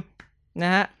อิ่มน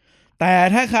ะฮะแต่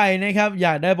ถ้าใครนะครับอย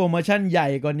ากได้โปรโมชั่นใหญ่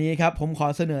กว่านี้ครับผมขอ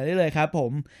เสนอได้เลยครับผ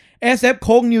ม SF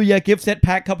Coke New Year Gift Set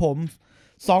Pack ครับผม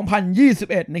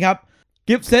2021นะครับ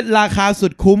กิฟต์เซตราคาสุ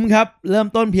ดคุ้มครับเริ่ม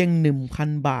ต้นเพียง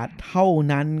 1,000 บาทเท่า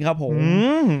นั้นครับผม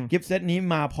กิฟต์เซตนี้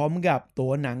มาพร้อมกับตั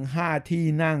วหนัง5ที่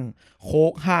นั่งโค้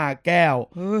ก5แก้ว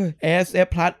SF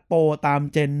Plus Pro ตาม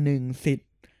เจน1สิทธิ์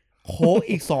โค้ก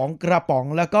อีก2กระป๋อง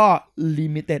แล้วก็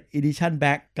Limited Edition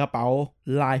Bag กระเป๋า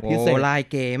ลายพิเศษลาย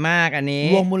เก๋มากอันนี้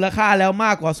รวมมูลค่าแล้วม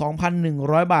ากกว่า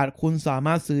 2,100 บาทคุณสาม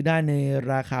ารถซื้อได้ใน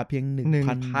ราคาเพียง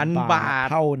 1,000 บาท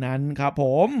เท่านั้นครับผ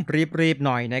มรีบห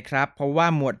น่อยนะครับเพราะว่า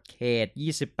หมดเขต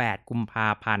28 กุมภา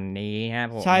พันธ์นี้ครับ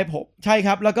ผมใช่ค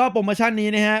รับแล้วก็โปรโมชั่นนี้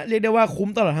นะฮะเรียกได้ว่าคุ้ม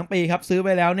ตลอดทั้งปีครับซื้อไป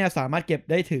แล้วเนี่ยสามารถเก็บ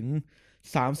ได้ถึง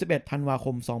31 ธันวาค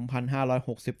ม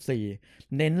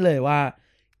 2564เน้นเลยว่า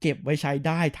เก็บไว้ใช้ไ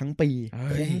ด้ทั้งปี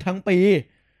คุ้มทั้งปี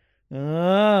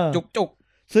จุก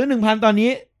ซื้อ 1,000 ตอนนี้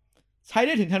ใช้ไ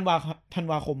ด้ถึงธัน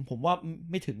วาคมผมว่า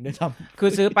ไม่ถึงด้วยซ้ำคือ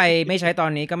ซื้อไปไม่ใช้ตอ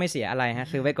นนี้ก็ไม่เสียอะไรฮะ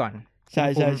ซื้อไว้ก่อนใช่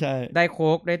ได้โค้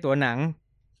กได้ตัวหนัง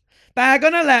แต่ก็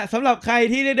นั่นแหละสำหรับใคร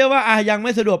ที่เรียกได้ว่ายังไ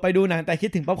ม่สะดวกไปดูหนังแต่คิด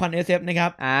ถึงป๊อปคอร์น SF นะครั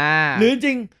บหรือจ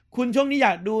ริงคุณช่วงนี้อย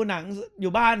ากดูหนังอ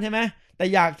ยู่บ้านใช่ไหมแต่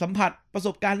อยากสัมผัสประส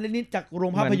บการณ์เล่นนิดจากโร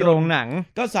งภาพยนตร์โรงหนัง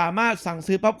ก็สามารถสั่ง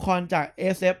ซื้อป๊อปคอร์นจาก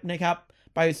SF นะครับ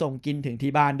ไปส่งกินถึง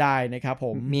ที่บ้านได้นะครับผ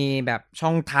มมีแบบช่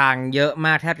องทางเยอะม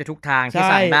ากแทบจะทุกทางที่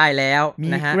สั่งได้แล้ว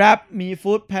นะฮะมี Grab มี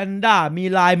Food Panda มี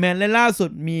Line Man และล่าสุ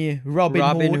ดมี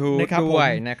Robinhood นะครับผ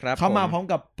มเข้ามาพร้อม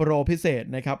กับโปรพิเศษ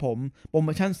นะครับผมโปรโม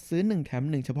ชั่นซื้อ1แถม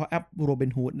1เฉพาะแอป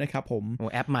Robinhood นะครับผม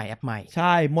แอปใหม่ใ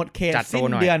ช่หมดเขตสิ้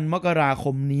นเดือนมกราค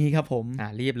มนี้ครับผม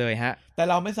รีบเลยฮะแต่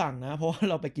เราไม่สั่งนะเพราะว่า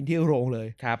เราไปกินที่โรงเลย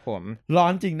ครับผมร้อ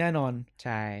นจริงแน่นอนใ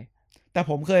ช่แต่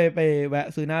ผมเคยไปแวะ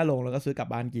ซื้อหน้าโรงแล้วก็ซื้อกลับ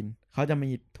บ้านกินเขาจะมี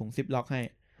ถุงซิปล็อกให้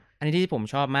อันนี้ที่ผม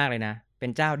ชอบมากเลยนะเป็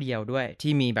นเจ้าเดียวด้วย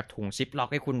ที่มีแบบถุงซิปล็อก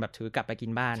ให้คุณแบบถือกลับไปกิ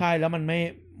นบ้านใช่แล้วมัน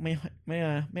ไม่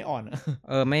อ่อนอะ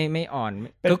ไม่อ่อน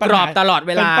เป็น กรอบตลอดเ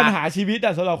วลาเป็นปัญหาชีวิตอ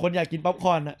ะสำหรับคนอยากกินป๊อปค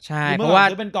อร์นอะใช่เพราะว่า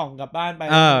ซื้อเป็นกล่องกลับบ้านไป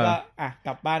ก็ก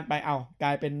ลับบ้านไปกล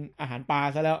ายเป็นอาหารปลา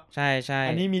ซะแล้วใช่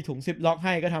อันนี้มีถุงซิปล็อกใ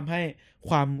ห้ก็ทำให้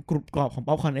ความกรุบกรอบของ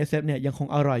ป๊อปคอร์น SF เนี่ยยังคง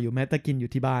อร่อยอยู่แม้แต่กินอ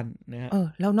ยู่ที่บ้านนะฮะ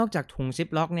แล้วนอกจากถุงซิป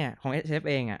ล็อกเนี่ยของ SF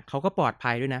เองอ่ะเขาก็ปลอด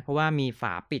ภัยด้วยนะเพราะว่ามีฝ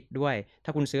าปิดด้วยถ้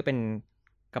าคุณซื้อเป็น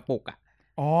กระปุกอ่ะ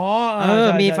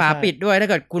มีฝาปิดด้วยถ้า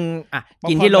เกิดคุณ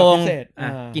กินที่โรง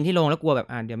กินที่โรงแล้วกลัวแบบ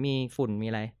เดี๋ยวมีฝุ่นมี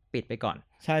อะไรปิดไปก่อน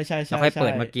ใช่แล้วค่อยเปิ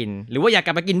ดมากินหรือว่าอยากก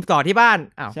ลับมากินต่อที่บ้าน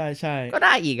ใช่ก็ไ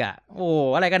ด้อีกโอ้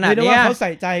อะไรกันนะเนี่ยเขาใ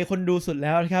ส่ใจคนดูสุดแ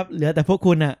ล้วครับเหลือแต่พวก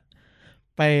คุณ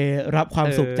ไปรับความ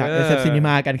สุขจาก SF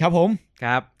Cinema กันครับผมค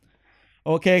รับโ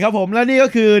อเคครับผมแล้วนี่ก็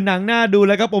คือหนังน่าดู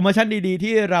แล้วก็โปรโมชั่นดีๆ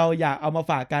ที่เราอยากเอามา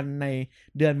ฝากกันใน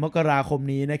เดือนมกราคม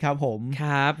นี้นะครับผมค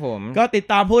รับผมก็ติด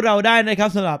ตามพวกเราได้นะครับ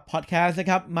สำหรับพอดแคสต์นะ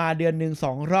ครับมาเดือนนึง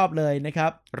2รอบเลยนะครั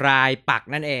บรายปัก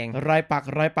นั่นเองราย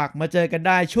ปักมาเจอกันไ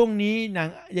ด้ช่วงนี้หนัง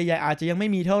ใหญ่ๆอาจจะยังไม่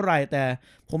มีเท่าไหร่แต่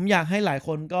ผมอยากให้หลายค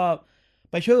นก็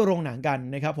ไปช่วยโรงหนังกัน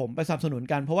นะครับผมไปสนับสนุน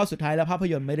กันเพราะว่าสุดท้ายแล้วภาพ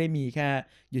ยนตร์ไม่ได้มีแค่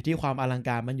อยู่ที่ความอลังก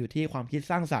ารมันอยู่ที่ความคิด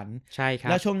สร้างสรรค์ใช่ครับ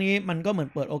แล้วช่วงนี้มันก็เหมือน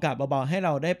เปิดโอกาสเบาๆให้เร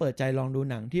าได้เปิดใจลองดู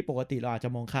หนังที่ปกติเราอาจจะ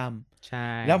มองข้ามใช่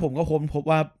แล้วผมก็พบ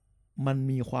ว่ามัน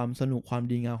มีความสนุกความ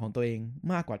ดีงามของตัวเอง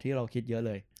มากกว่าที่เราคิดเยอะเ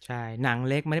ลยใช่หนัง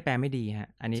เล็กไม่ได้แปลไม่ดีฮะ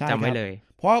อันนี้จำไว้เลย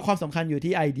เพราะความสำคัญอยู่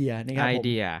ที่ไอเดียนะครับไอเ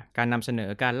ดียการนำเสนอ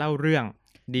การเล่าเรื่อง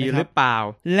ดีหรือเปล่า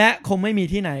และคงไม่มี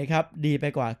ที่ไหนครับดีไป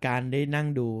กว่าการได้นั่ง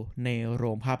ดูในโร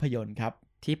งภาพยนตร์ครับ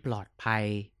ที่ปลอดภัย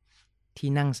ที่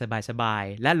นั่งสบาย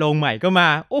ๆและโรงใหม่ก็มา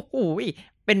โอ้โห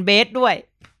เป็นเบสด้วย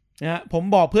นะผม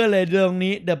บอกเพื่อนเลยเรื่อง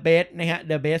นี้ The Best นะฮะ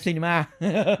The Best Cinema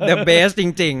The Best จ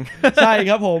ริงๆ ใช่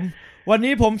ครับผมวัน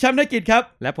นี้ผมแชมป์ธกิจครับ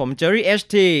และผม Jerry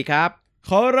HT ครับ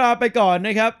ขอลาไปก่อนน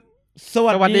ะครับส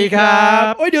วัสดีครั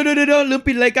บโอ้ยเดี๋ยวลืม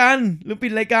ปิดรายก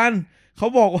ารเขา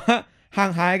บอกว่าห่า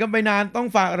งหายกันไปนานต้อง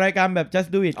ฝากรายการแบบ Just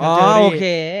Do It ครับ Jerry โอเค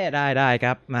ได้ค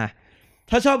รับมา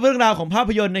ถ้าชอบเรื่องราวของภาพ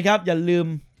ยนตร์นะครับอย่าลืม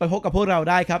ไปพบกับพวกเรา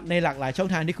ได้ครับในหลากหลายช่อง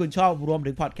ทางที่คุณชอบรวม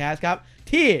ถึงพอดแคสต์ครับ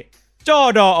ที่จอ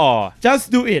ดอ Just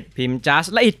Do It พิมพ์ Just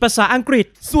และ It ภาษาอังกฤษ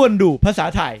ส่วนดูภาษา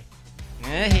ไทย